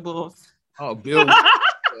Wennington is for the Bulls. Oh, Bill.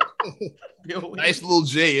 Nice little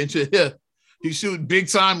J. Yeah. He's shooting big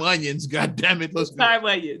time onions. God damn it. Let's go. Time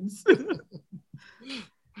onions.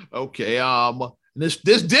 Okay. This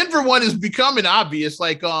Denver one is becoming obvious.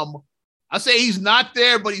 Like, I say he's not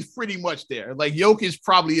there, but he's pretty much there. Like Jokic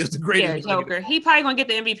probably is the greatest. Yeah, Joker. He probably gonna get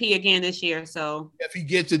the MVP again this year. So if he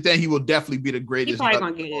gets it, then he will definitely be the greatest. He probably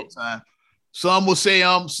gonna get it. Time. Some will say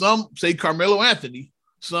some say Carmelo Anthony.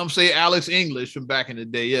 Some say Alex English from back in the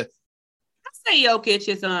day. Yeah, I say Jokic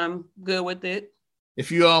is good with it.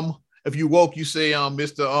 If you woke, you say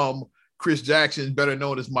Mr. Chris Jackson, better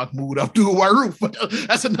known as Mahmoud Abdul-Waruf.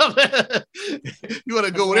 That's another. You want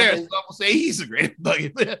to go there? So I'm gonna say he's a great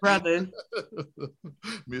brother.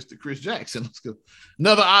 Mr. Chris Jackson. Let's go.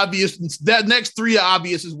 Another obvious. That next three are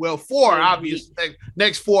obvious as well. Four are obvious.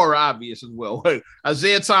 Next four are obvious as well.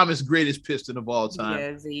 Isaiah Thomas, greatest Piston of all time.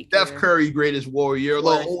 Yeah, Zeke, Steph Curry, greatest Warrior.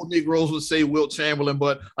 Although old Negroes would say Wilt Chamberlain,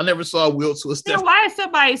 but I never saw Wilt. So Steph. Why did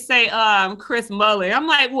somebody say Chris Mullin? I'm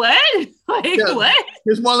like, what? What?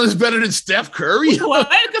 Chris Mullin is better than Steph Curry. What?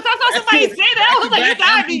 Because I saw somebody say that. I was like, you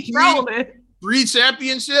gotta be trolling. 3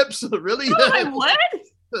 championships? Really? Like, what?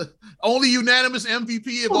 Only unanimous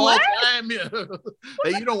MVP of all time. Yeah.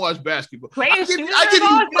 Hey, you don't watch basketball. I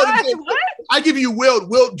give you Wilt.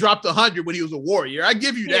 Wilt dropped 100 when he was a Warrior. I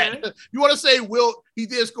give you that. Yeah. You want to say Wilt? He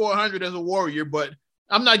did score 100 as a Warrior, but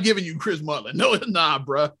I'm not giving you Chris Mullin. No, nah,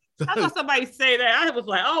 bro. I saw somebody say that. I was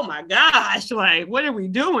like, oh my gosh, like, what are we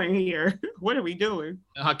doing here? What are we doing?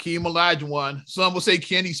 Hakeem Olajuwon. Some will say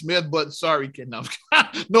Kenny Smith, but sorry, Ken. No,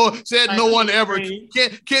 no one ever.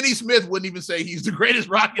 Kenny Smith wouldn't even say he's the greatest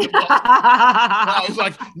Rocket of all.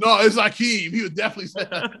 It's Hakeem. He would definitely say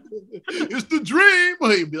it's the dream.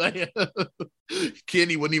 He'd be like,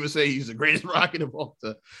 Kenny wouldn't even say he's the greatest Rocket of all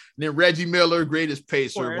time. And then Reggie Miller, greatest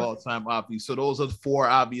pacer of all time, obviously. So those are the 4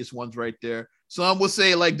 obvious ones right there. Some would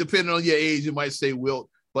say, like, depending on your age, you might say Wilt,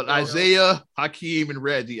 but Isaiah, Hakeem, and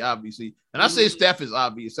Reggie, obviously. And I say Steph is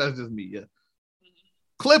obvious. That's just me, yeah.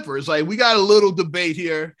 Clippers, like, we got a little debate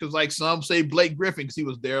here because, like, some say Blake Griffin because he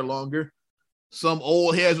was there longer. Some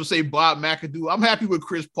old heads will say Bob McAdoo. I'm happy with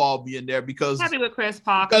Chris Paul being there because happy with Chris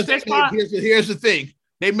Paul. Here's the thing.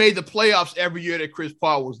 They made the playoffs every year that Chris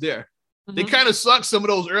Paul was there. Mm-hmm. They kind of sucked some of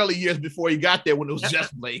those early years before he got there when it was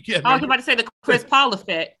just Blake. Yeah, I was about to say the Chris Paul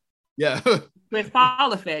effect. Yeah. Chris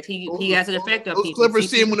Paul effect. He has an effect on people. Clippers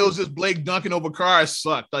team when it was just Blake dunking over cars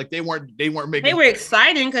sucked. Like they weren't making. They were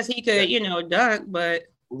exciting because he could, dunk, but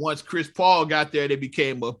once Chris Paul got there, they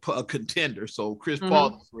became a contender. So Chris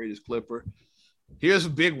Paul is the greatest Clipper. Here's a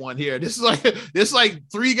big one here. This is like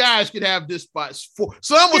 3 guys could have this spot.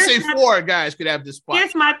 Some would say 4 guys could have this spot.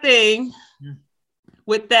 Here's my thing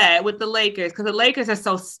with the Lakers, because the Lakers are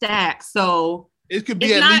so stacked. So it could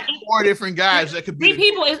be at least 4 different guys that could be 3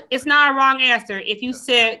 people. It's not a wrong answer. If you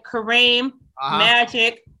said Kareem,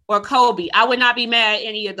 Magic, or Kobe, I would not be mad at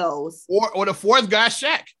any of those. Or the 4th guy,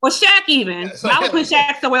 Shaq. Or Shaq even. Yeah, so, I would put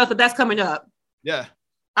Shaq somewhere else, but that's coming up. Yeah.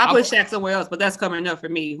 I put Shaq somewhere else, but that's coming up for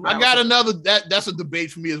me. I got another. That's a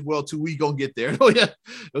debate for me as well too. We gonna get there. Oh yeah.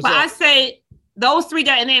 But I say those 3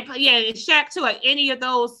 guys, and then Shaq too. Like any of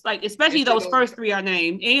those, like especially those first 3 are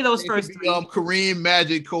named. Any of those first 3. Kareem,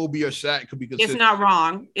 Magic, Kobe, or Shaq could be considered. It's not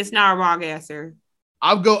wrong. It's not a wrong answer.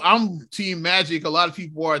 I'm Team Magic. A lot of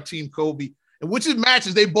people are Team Kobe. And which it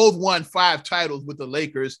matches. They both won 5 titles with the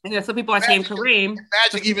Lakers. And then some people are Team Kareem.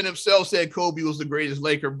 Magic even himself said Kobe was the greatest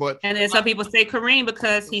Laker. But and then some people say Kareem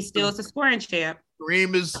because he still is a scoring champ.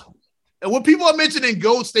 Kareem is. And when people are mentioning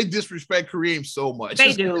GOATs, they disrespect Kareem so much.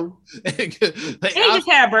 They do. He just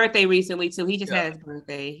had a birthday recently too. He just had his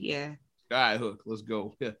birthday. Yeah. Guy hook. Let's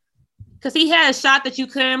go. Yeah. Because he had a shot that you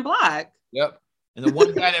couldn't block. Yep. And the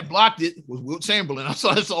one guy that blocked it was Wilt Chamberlain. I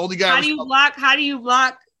saw that's the only guy. How do you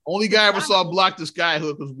block? Only guy I ever saw block the sky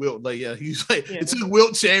hook was Wilt. Like, yeah, he's like, it took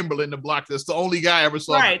Wilt Chamberlain to block this. The only guy I ever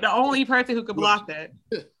saw. Right, the only person who could block that.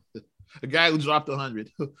 A guy who dropped 100.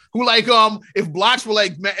 Who like if blocks were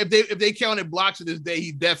like if they counted blocks to this day,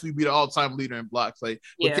 he'd definitely be the all-time leader in blocks. Like,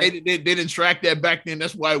 but they didn't track that back then.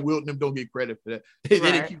 That's why Wilt and them don't get credit for that. They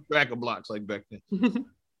didn't keep track of blocks like back then.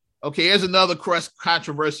 Okay, here's another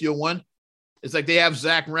controversial one. It's like they have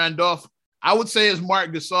Zach Randolph. I would say it's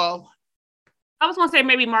Marc Gasol. I was going to say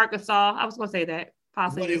maybe Marc Gasol. I was going to say that.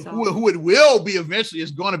 Possibly. Who it will be eventually is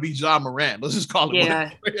going to be Ja Morant. Let's just call it. Yeah.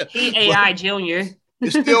 He AI Junior.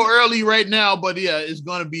 It's still early right now, but yeah, it's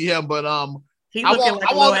going to be him. But I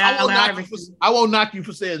won't knock you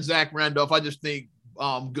for saying Zach Randolph. I just think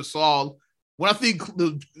Gasol. When I think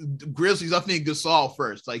the Grizzlies, I think Gasol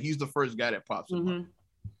first. Like he's the first guy that pops up.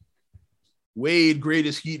 Wade,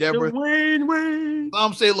 greatest Heat ever. Wade.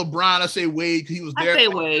 Some say LeBron. I say Wade because he was there. I say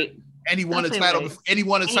Wade. And he won a title. And he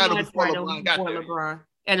won a title before LeBron got there. LeBron.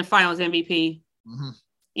 And the Finals MVP. Mm-hmm.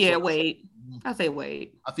 Yeah, Wade. I say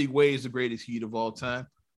Wade. I think Wade is the greatest Heat of all time.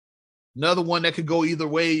 Another one that could go either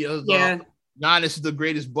way. Giannis is the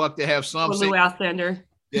greatest Buck to have some. Lou Alcindor.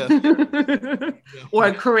 Yeah.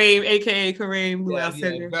 Or Kareem, aka Kareem Lou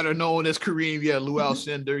Alcindor. Better known as Kareem. Yeah, Lou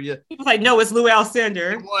Alcindor. Yeah. People like, no, it's Lou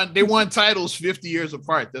Alcindor. They won titles 50 years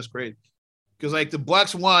apart. That's great. Because like the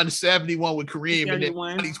Bucks won 71 with Kareem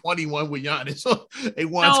 71. And then 2021 with Giannis. So they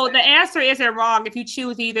won. So the answer isn't wrong. If you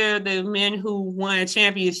choose either the men who won a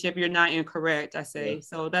championship, you're not incorrect, I say. Yeah.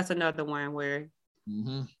 So that's another one where.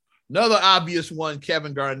 Mm-hmm. Another obvious one,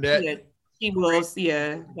 Kevin Garnett. Yeah, he was.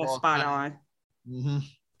 Yeah, that's spot on. Mm-hmm.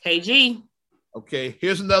 KG. Okay,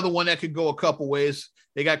 here's another one that could go a couple ways.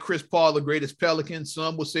 They got Chris Paul, the greatest Pelican.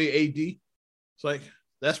 Some would say AD. It's like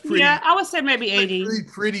that's pretty. Yeah, I would say maybe AD.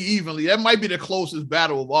 Pretty evenly. That might be the closest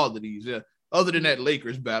battle of all of these. Yeah, other than that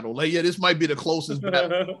Lakers battle. Like, yeah, this might be the closest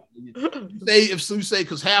battle. If you say,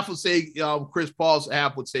 because half would say Chris Paul's,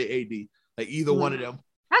 half would say AD. Like either one of them.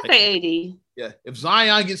 I say AD. Yeah, if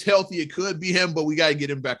Zion gets healthy, it could be him, but we got to get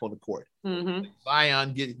him back on the court. Mm-hmm.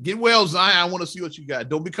 Zion, get well, Zion. I want to see what you got.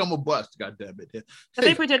 Don't become a bust, goddamn it. But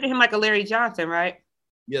they projected him like a Larry Johnson, right?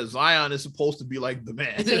 Yeah, Zion is supposed to be like the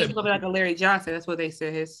man. He's going to be like a Larry Johnson. That's what they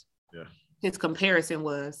said his comparison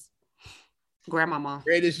was. Grandmama.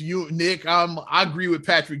 Greatest Nick. I agree with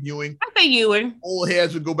Patrick Ewing. I say Ewing. Old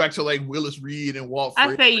heads would go back to like Willis Reed and Walt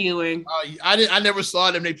Frazier. I say Ewing. I never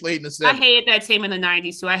saw them. They played in the 70s. I hated that team in the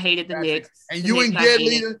 90s, so I hated the Knicks. And Ewing did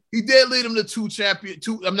lead them. He did lead them to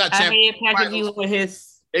two. I'm not champion. I hated Patrick Ewing with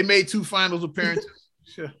his. They made 2 finals appearances.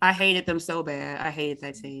 Sure. I hated them so bad. I hated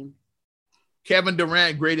that team. Kevin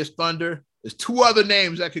Durant, greatest Thunder. There's 2 other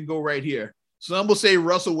names that could go right here. Some will say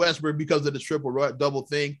Russell Westbrook because of the triple-double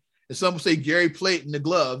thing. And some will say Gary Payton, the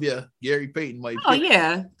glove. Yeah, Gary Payton might. Oh,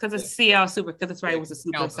 yeah, because it's CL Super, because that's right, it was a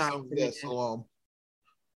superstar. Yeah,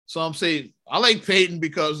 so I'm saying I like Payton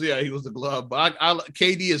because, he was the glove. But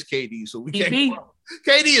KD is KD, so we can't go wrong.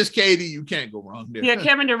 KD is KD. You can't go wrong there. Yeah,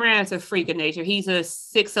 Kevin Durant's a freak of nature. He's a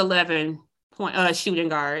 6'11" shooting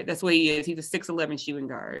guard. That's what he is. He's a 6'11" shooting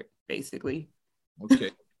guard, basically.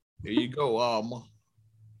 Okay, there you go.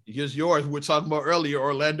 Here's yours. We're talking about earlier,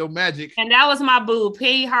 Orlando Magic. And that was my boo,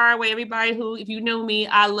 Penny Hardaway. Everybody who, if you knew me,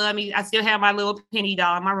 I love me. I still have my little Penny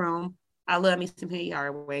doll in my room. I love me some Penny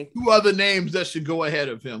Hardaway. 2 other names that should go ahead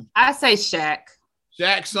of him. I say Shaq.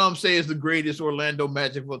 Shaq, some say, is the greatest Orlando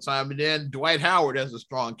Magic of all time. And then Dwight Howard has a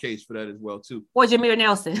strong case for that as well, too. Or Jameer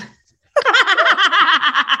Nelson.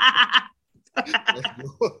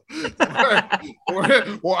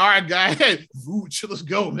 or our guy, Vooch. Let's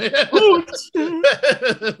go, man.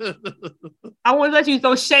 I want to let you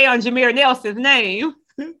throw Shay on Jameer Nelson's name.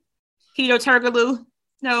 Keto Turkaloo.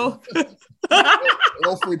 No.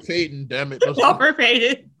 Alfred Payton, damn it. Alfred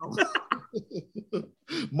Payton.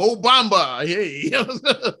 Mo Bamba. Hey.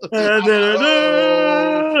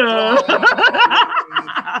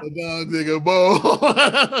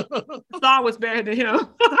 Song was better than him.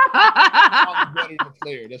 Better than the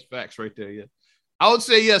player. That's facts right there. Yeah. I would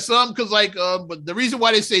say, some because but the reason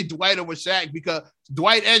why they say Dwight over Shaq, because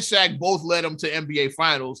Dwight and Shaq both led them to NBA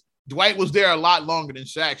finals. Dwight was there a lot longer than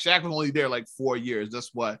Shaq. Shaq was only there like 4 years.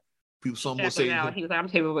 That's why some will say. He was like, I'm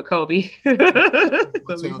taking with Kobe. We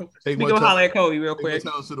go holler at Kobe real quick.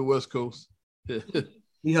 Take to the West Coast.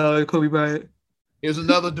 He hollered at Kobe Bryant. Here's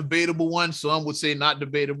another debatable one. Some would say not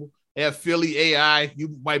debatable. They have Philly AI.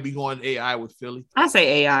 You might be going AI with Philly. I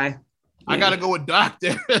say AI. I got to go with Doc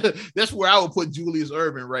there. That's where I would put Julius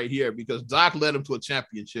Erving right here because Doc led him to a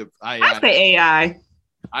championship. I say AI.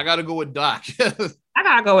 I got to go with Doc. I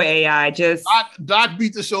got to go with AI. Doc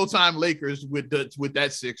beat the Showtime Lakers with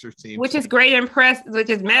that Sixers team. Which is great which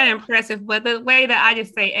is mad impressive. But the way that I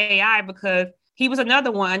just say AI because he was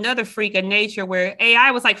another freak of nature where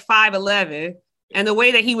AI was like 5'11". And the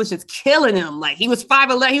way that he was just killing him, like he was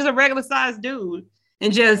 5'11", he was a regular sized dude,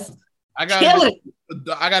 and just I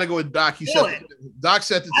gotta go with Doc. Doc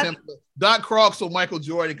set the template. Doc Croc so Michael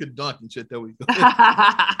Jordan could dunk and shit. There we go.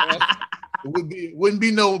 It wouldn't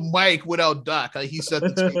be no Mike without Doc. He set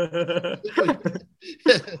the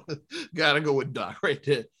template. Gotta go with Doc right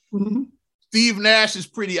there. Mm-hmm. Steve Nash is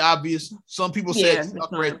pretty obvious. Some people said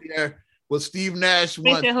Chuck right there. Well, Steve Nash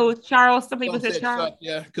won. Who? Charles? Some people said Charles. Chuck,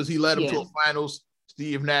 yeah, because he led him to a finals.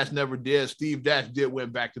 Steve Nash never did. Steve Nash did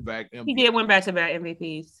win back-to-back MVPs. He did win back-to-back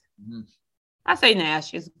MVPs. Mm-hmm. I say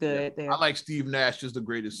Nash is good there. I like Steve Nash as the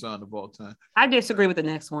greatest son of all time. I disagree with the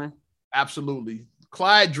next one. Absolutely.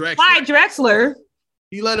 Clyde Drexler. Clyde Drexler.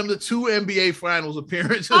 He led him to 2 NBA finals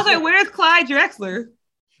appearances. I was like, where's Clyde Drexler?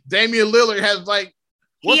 Damian Lillard has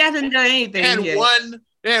he hasn't done anything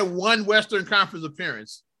They had one Western Conference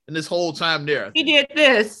appearance in this whole time there. He did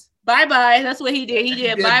this. Bye-bye. That's what he did. He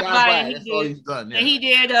did bye-bye. That's all he's done. Yeah. And he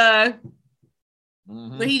did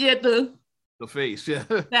but he did the face, yeah.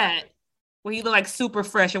 That. Where he looked like Super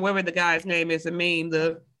Fresh or whatever the guy's name is, a meme.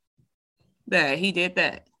 That he did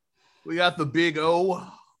that. We got the Big O.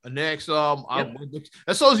 Next, Yep.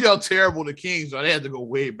 that shows you how terrible the Kings are. They had to go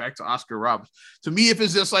way back to Oscar Robertson. To me, if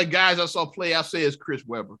it's just like guys I saw play, I say it's Chris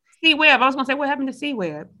Webber. C Webb. I was gonna say what happened to C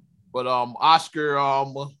Webb. But Oscar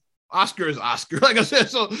is Oscar. Like I said,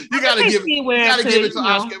 so you gotta give it to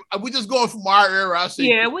Oscar. We're just going from our era. I say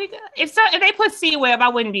if they put C Webb, I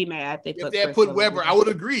wouldn't be mad. If they put Webber, I would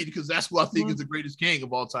agree because that's what I think is the greatest King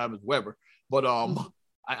of all time is Webber. But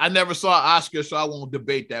I never saw Oscar, so I won't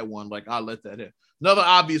debate that one. Like I'll let that in. Another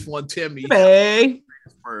obvious one, Timmy. Hey.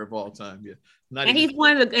 Of all time, yeah. And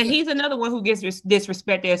he's another one who gets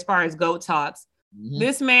disrespected as far as GOAT talks. Mm-hmm.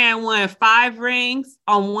 This man won 5 rings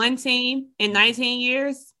on one team in 19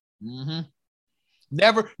 years. Mm-hmm.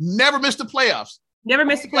 Never missed the playoffs. Never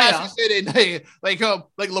missed the playoffs. Like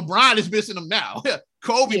LeBron is missing them now.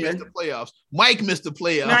 Kobe missed the playoffs. Mike missed the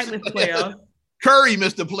playoffs. Curry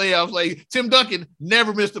missed the playoffs. Like Tim Duncan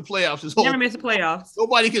never missed the playoffs. Never missed the playoffs.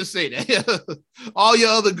 Nobody can say that. All your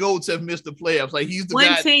other GOATs have missed the playoffs. Like he's the one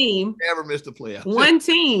guy team never missed the playoffs. One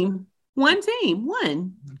team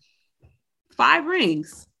won 5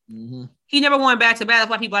 rings. Mm-hmm. He never won back-to-back. That's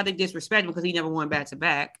why people I think disrespect him because he never won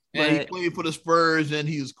back-to-back. And he played for the Spurs and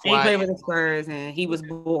he was quiet. He played for the Spurs and he was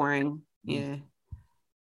boring. Yeah.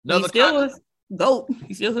 Another he still was GOAT.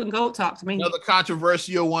 He still couldn't GOAT talk to me. Another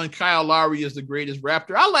controversial one, Kyle Lowry is the greatest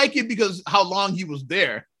Raptor. I like it because how long he was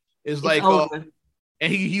there is like,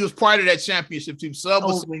 and he was part of that championship team. Some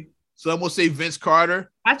will say Vince Carter.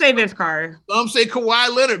 I say Vince Carter. Some say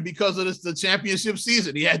Kawhi Leonard because of the championship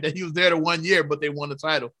season. He was there the 1 year, but they won the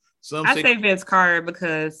title. I say Vince Carter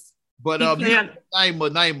because. But no.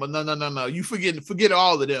 You forget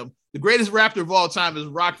all of them. The greatest Raptor of all time is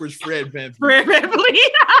Rockford's Fred VanVleet. Fred VanVleet.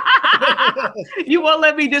 You won't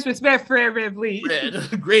let me disrespect Fred VanVleet.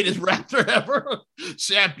 Fred, greatest Raptor ever.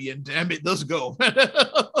 Champion, damn it. Let's go.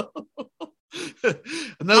 I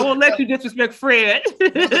won't let you disrespect Fred.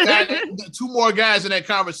 2 more guys in that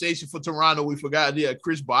conversation for Toronto. We forgot. Yeah,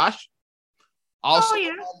 Chris Bosh. Also,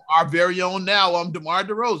 our very own now, DeMar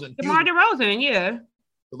DeRozan. DeMar DeRozan, yeah.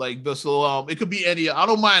 Like so, it could be any. I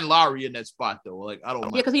don't mind Lowry in that spot though. Like I don't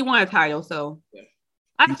mind. Yeah, because he won a title, so yeah.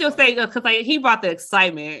 I still say because like he brought the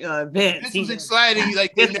excitement. Vince was exciting.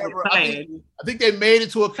 Like they never. I think they made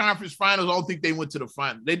it to a conference finals. I don't think they went to the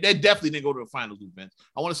final. They definitely didn't go to the finals with Vince.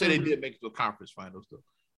 I want to say they did make it to a conference finals though.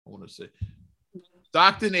 I want to say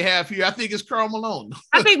Stockton they have here. I think it's Karl Malone.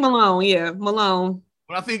 I think Malone. Yeah, Malone.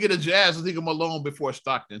 When I think of the Jazz, I think of Malone before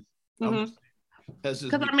Stockton. Because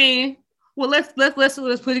I mean. Well, let's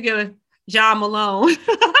put together Ja Malone.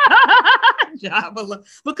 Ja Malone.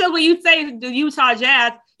 Because when you say the Utah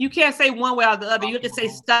Jazz, you can't say one way or the other. You have to say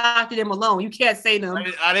Stockton and Malone. You can't say them.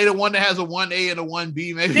 Are they the one that has a 1A and a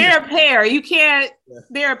 1B? Maybe they're a pair. You can't. Yeah.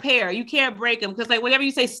 They're a pair. You can't break them because like whenever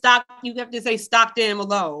you say Stockton, you have to say Stockton and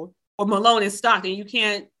Malone or Malone and Stockton. You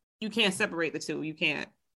can't separate the two. You can't.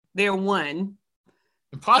 They're one.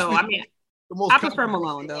 And possibly, so, I prefer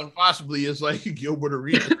Malone though. Possibly is like Gilbert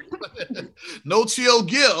Arenas. No chill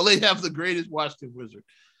Gil. They have the greatest Washington Wizard.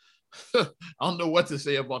 I don't know what to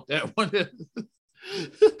say about that one. Because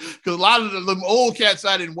a lot of them old cats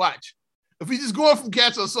I didn't watch. If we just going from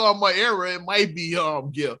cats I saw in my era, it might be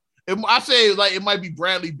Gil. I say like it might be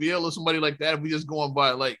Bradley Beal or somebody like that. If we just going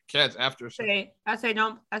by like cats after. I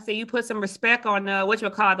say you put some respect on what you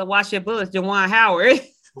call the Washington Bullets, Juwan Howard.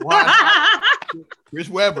 Chris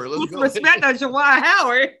Webber. Let's go. Respect on Juwan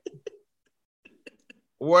Howard.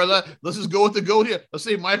 Or let's just go with the GOAT here. Let's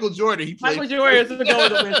say Michael Jordan. Michael Jordan is the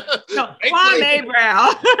GOAT. No, Kwame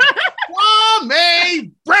Brown.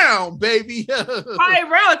 Kwame Brown, baby. Kwame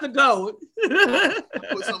Brown is the GOAT.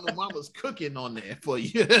 Put some of Mama's cooking on there for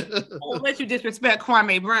you. Won't let you disrespect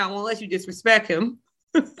Kwame Brown. Won't let you disrespect him.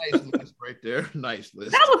 Nice list right there. Nice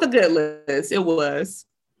list. That was a good list. It was.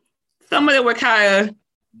 Some of them were kind of.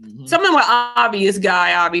 Some of them were obvious.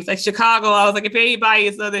 Like Chicago, I was like, if anybody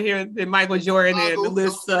is other here than Michael Jordan, then the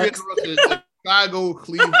list sucks. Chicago,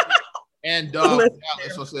 Cleveland, and Dallas.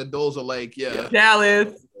 I said those are like,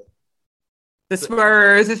 Dallas, the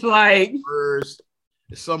Spurs. It's like Spurs.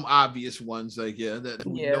 Some obvious ones, like that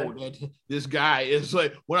we know that this guy is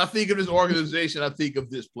like. When I think of this organization, I think of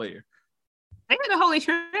this player. They had a holy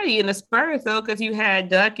trinity in the Spurs, though, because you had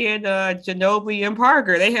Duncan, Ginobili, and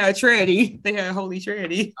Parker. They had a trinity. They had a holy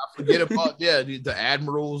trinity. I forget about the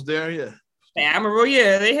Admirals there. Yeah, the Admiral.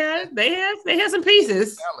 Yeah, they had some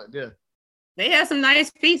pieces. Talent, yeah, they had some nice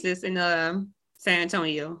pieces in San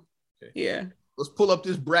Antonio. Okay. Yeah, let's pull up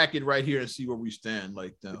this bracket right here and see where we stand.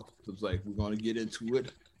 Like now, it's like we're going to get into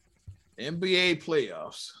it. NBA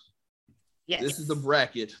playoffs. Yes. This is the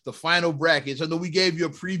bracket, the final brackets. I know we gave you a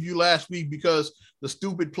preview last week because the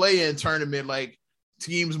stupid play-in tournament, like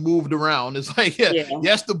teams moved around. It's like,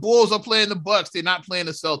 yes, the Bulls are playing the Bucks. They're not playing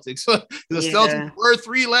the Celtics. The Celtics were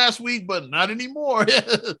 3 last week, but not anymore.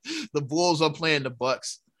 The Bulls are playing the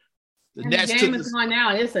Bucks. The game is going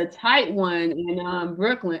now. It's a tight one in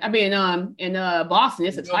Brooklyn. I mean, in Boston,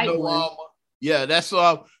 it's a tight one. Yeah, that's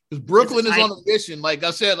because Brooklyn is on a mission. Like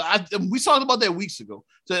I said, we talked about that weeks ago.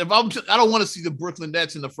 So I don't want to see the Brooklyn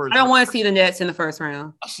Nets in the first. I don't want to see the Nets in the first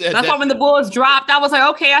round. I said that's why when the Bulls dropped, I was like,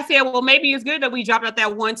 okay. I said, well, maybe it's good that we dropped out that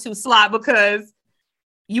 1-2 slot because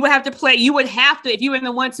you would have to play. You would have to, if you were in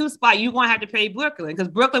the 1-2 spot, you're going to have to play Brooklyn because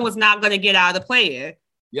Brooklyn was not going to get out of the play-in.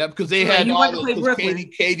 Yeah, because they had all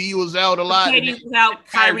KD was out a lot. KD was out.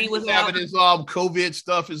 Kyrie was out. Having his COVID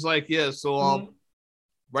stuff is like, right so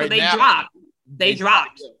they now dropped. They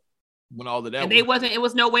dropped. When all of that, and it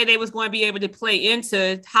was no way they was going to be able to play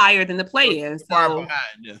into higher than the play-in. Far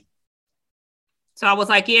behind, So I was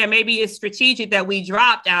like, maybe it's strategic that we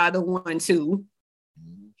dropped out of the 1-2.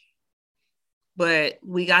 But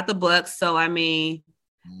we got the Bucks. So I mean,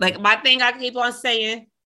 like my thing I keep on saying,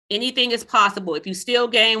 anything is possible. If you steal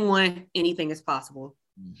game 1, anything is possible.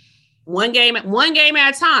 One game at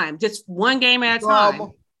a time. Just one game at a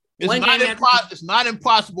time. It's not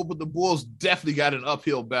impossible, but the Bulls definitely got an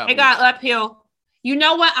uphill battle. They got uphill. You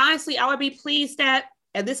know what? Honestly, I would be pleased that,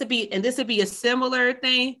 and this would be a similar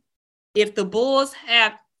thing. If the Bulls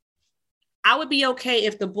I would be okay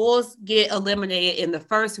if the Bulls get eliminated in the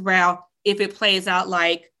first round if it plays out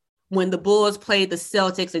like when the Bulls played the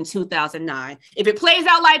Celtics in 2009. If it plays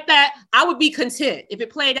out like that, I would be content. If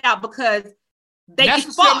it played out because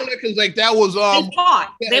that's similar because like that was they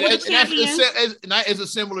fought. They were the champions. It's a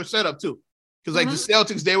similar setup too. Because like the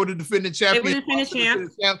Celtics, they were the defending champions. They were the defending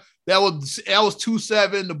champ. That was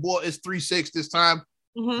 2-7. The Bulls is 3-6 this time.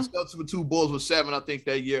 Mm-hmm. The Celtics were 2, Bulls were 7, I think,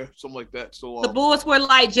 that year, something like that. So the Bulls were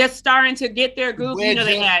like just starting to get their group. They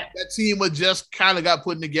had that team was just kind of got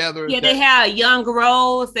put together. Yeah, they had Young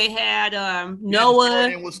Rose. They had Noah.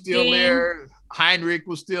 Jordan was still there. Heinrich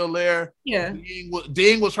was still there. Yeah.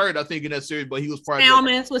 Ding was hurt, I think, in that series, but he was part of it.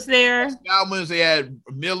 Spellmans was there. Spellmans, they had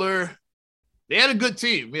Miller. They had a good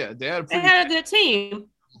team. Yeah, they had a good team.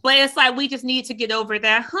 But it's like we just need to get over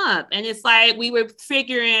that hump. And it's like we were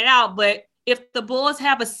figuring it out. But if the Bulls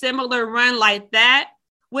have a similar run like that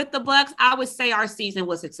with the Bucks, I would say our season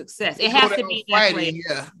was a success. It has to be that play.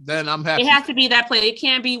 Yeah, then I'm happy. It has to be that play. It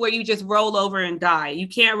can't be where you just roll over and die. You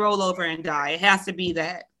can't roll over and die. It has to be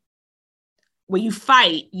that. When you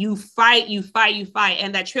fight. And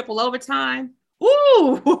that triple overtime,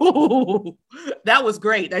 ooh, that was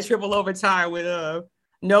great. That triple overtime with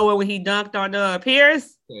Noah when he dunked on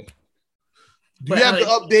Pierce. Okay. Do you have the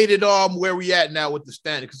updated where we at now with the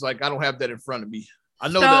standing? Because like I don't have that in front of me. I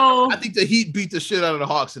know that I think the Heat beat the shit out of the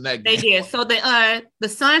Hawks in that game. They did. So the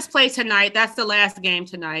Suns play tonight. That's the last game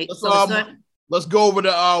tonight. Let's go over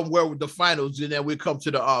the where the finals, and then we'll come to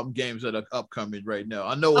the games that are upcoming right now.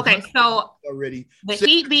 I know. Okay, so already the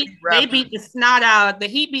Heat beat the snot out. The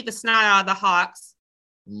Heat beat the snot out of the Hawks.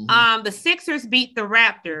 Mm-hmm. The Sixers beat the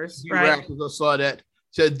Raptors. Right. Raptors, I saw that.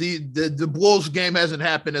 Said the Bulls game hasn't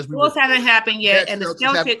happened as we. Bulls haven't happened yet, and the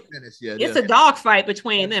Celtics. It's a dogfight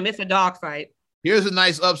between them. It's a dogfight. Here's a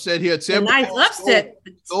nice upset here. Upset. Timberwolves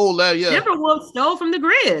stole from the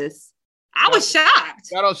Grizz. I was shocked.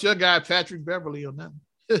 Shout out your guy Patrick Beverly on that.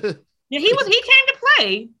 Yeah, he came to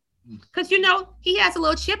play because he has a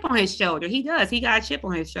little chip on his shoulder. He does. He got a chip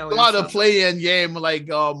on his shoulder. A lot of play-in game, like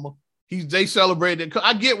they celebrated.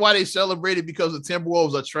 I get why they celebrated because the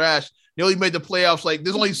Timberwolves are trash. They only made the playoffs. Like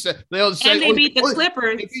there's only they beat the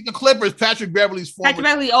Clippers. They beat the Clippers. Patrick Beverly's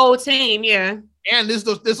old team. Yeah. And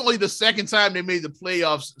this only the second time they made the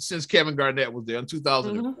playoffs since Kevin Garnett was there in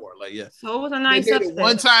 2004. Mm-hmm. Like, yeah. So it was a nice upset.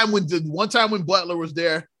 One time when Butler was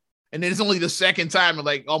there, and then it's only the second time in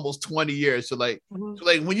like almost 20 years. So like,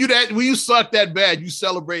 when you suck that bad, you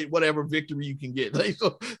celebrate whatever victory you can get. Like,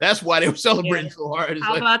 so that's why they were celebrating so hard.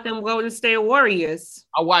 How about them Golden State Warriors?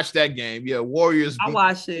 I watched that game. Yeah, Warriors. I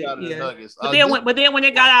watched it. Yeah. But then when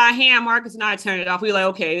it got out of hand, Marcus and I turned it off. We were like,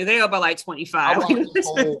 okay, they're up by like 25.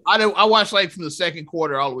 I watched like from the second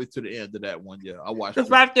quarter all the way to the end of that one. Yeah, I watched. Because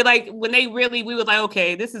after when we were like,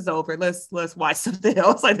 okay, this is over. Let's watch something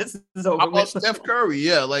else. Like this is over. I watched Steph Curry.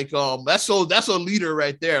 Yeah, like that's a leader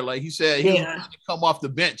right there. Like he said, he was going to come off the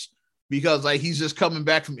bench. Because like he's just coming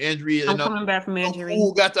back from injury. Coming back from injury.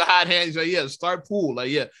 Poole got the hot hand. He's like, start Poole.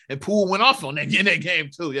 Like, and Poole went off in that game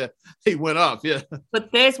too. Yeah, he went off. Yeah.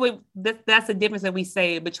 But that's the difference that we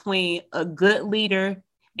say between a good leader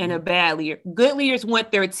and a bad leader. Good leaders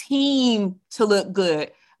want their team to look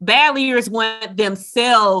good. bad leaders want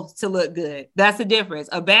themselves to look good. That's the difference.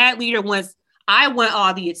 A bad leader wants, I want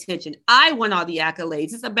all the attention. I want all the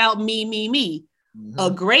accolades. It's about me, me, me. Mm-hmm.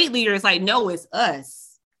 A great leader is like, no, it's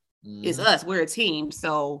us. Mm-hmm. It's us. We're a team.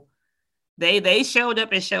 So they showed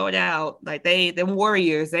up and showed out. Like them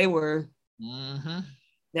Warriors, they were, mm-hmm.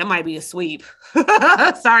 That might be a sweep.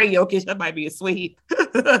 Sorry, Jokic, that might be a sweep.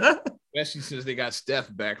 Especially since they got Steph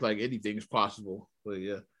back, like anything is possible. But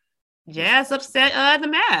yeah. Jazz upset the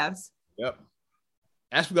Mavs. Yep.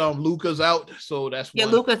 That's Luka's out, so that's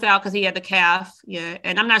Luka's out because he had the calf. Yeah,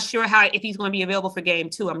 and I'm not sure if he's going to be available for game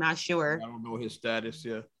 2. I'm not sure. I don't know his status.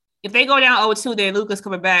 Yeah. If they go down 0-2, then Luka's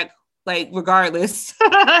coming back. Like regardless,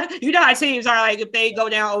 you know how teams are. Like if they go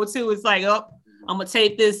down 0-2, it's like, oh, I'm gonna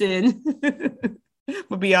take this in.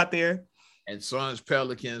 We'll be out there. And Suns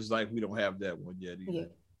Pelicans, like we don't have that one yet either. Yeah.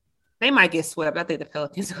 They might get swept. I think the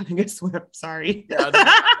Pelicans are gonna get swept. Sorry. Yeah,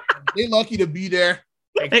 they're lucky to be there.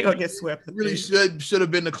 They're gonna get swept. Really should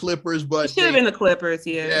have been the Clippers, but should have been the Clippers.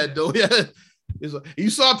 Yeah. Yeah. You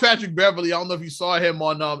saw Patrick Beverly. I don't know if you saw him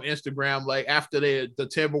on Instagram. Like after the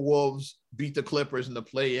Timberwolves beat the Clippers in the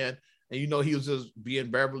play-in, and he was just being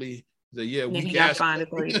Beverly. Yeah, weak ass.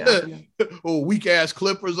 Weak ass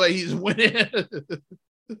Clippers. Like he's winning.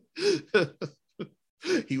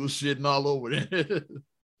 He was shitting all over there.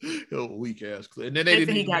 Weak ass Clippers. And then they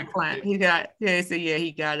didn't. He got fined. He got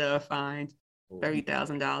fined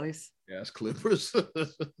 $30,000. Yes, Clippers.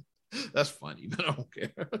 That's funny, but I don't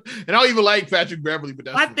care. And I don't even like Patrick Beverly, but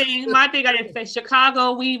that's my thing I didn't say.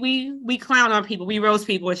 Chicago, we clown on people. We roast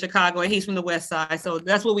people in Chicago, and he's from the West Side, so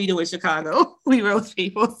that's what we do in Chicago. We roast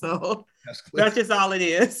people, so that's just all it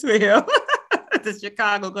is. Real. The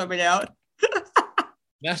Chicago coming out.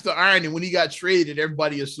 That's the irony. When he got traded,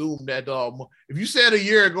 everybody assumed that if you said a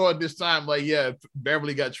year ago at this time, like, yeah,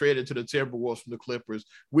 Beverly got traded to the Timberwolves from the Clippers,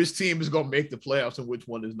 which team is going to make the playoffs and which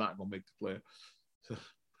one is not going to make the playoffs?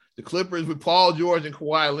 The Clippers with Paul George and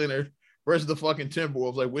Kawhi Leonard versus the fucking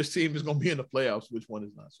Timberwolves. Like, which team is going to be in the playoffs? Which one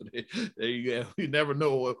is not? So there you go. You never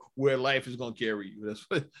know where life is going to carry you. That's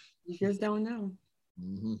what you just don't know.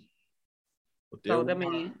 Mm-hmm. So I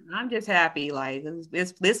mean, I'm just happy. Like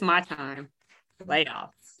this my time.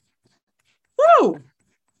 Playoffs. Woo!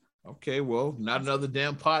 Okay, well, not another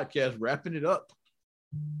damn podcast. Wrapping it up.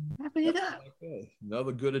 Okay.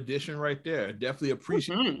 Another good addition right there. Definitely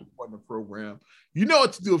appreciate supporting the program. You know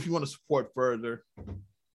what to do if you want to support further.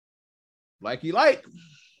 Like you like.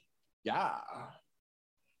 Yeah.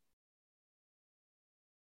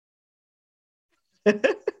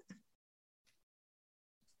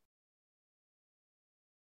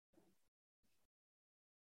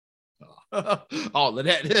 All of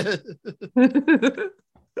that.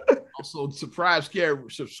 Also, subscribe,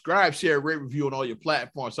 share, rate, review on all your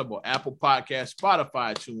platforms. Some about Apple Podcasts,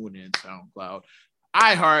 Spotify, TuneIn, SoundCloud,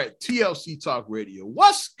 iHeart, TLC Talk Radio.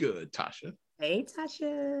 What's good, Tasha? Hey,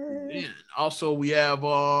 Tasha. And also, we have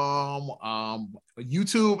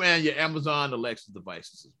YouTube and your Amazon Alexa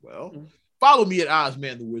devices as well. Mm-hmm. Follow me at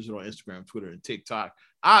Ozman the Wizard on Instagram, Twitter, and TikTok.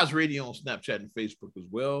 Oz Radio on Snapchat and Facebook as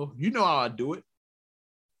well. You know how I do it.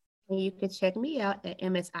 And you can check me out at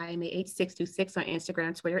MSIMA8626 on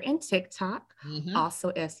Instagram, Twitter, and TikTok. Mm-hmm.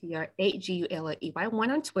 Also, SCR8GULEY1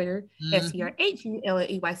 on Twitter,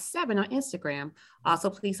 SCR8GULEY7 on Instagram. Also,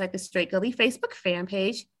 please like the Straight Gully Facebook fan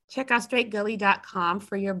page. Check out straightgully.com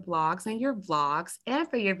for your blogs and your vlogs. And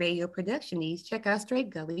for your radio production needs, check out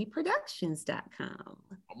straightgullyproductions.com.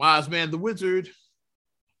 I'm Ozman the Wizard.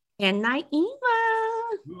 And Naima.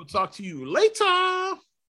 We will talk to you later.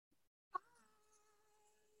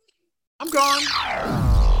 I'm gone.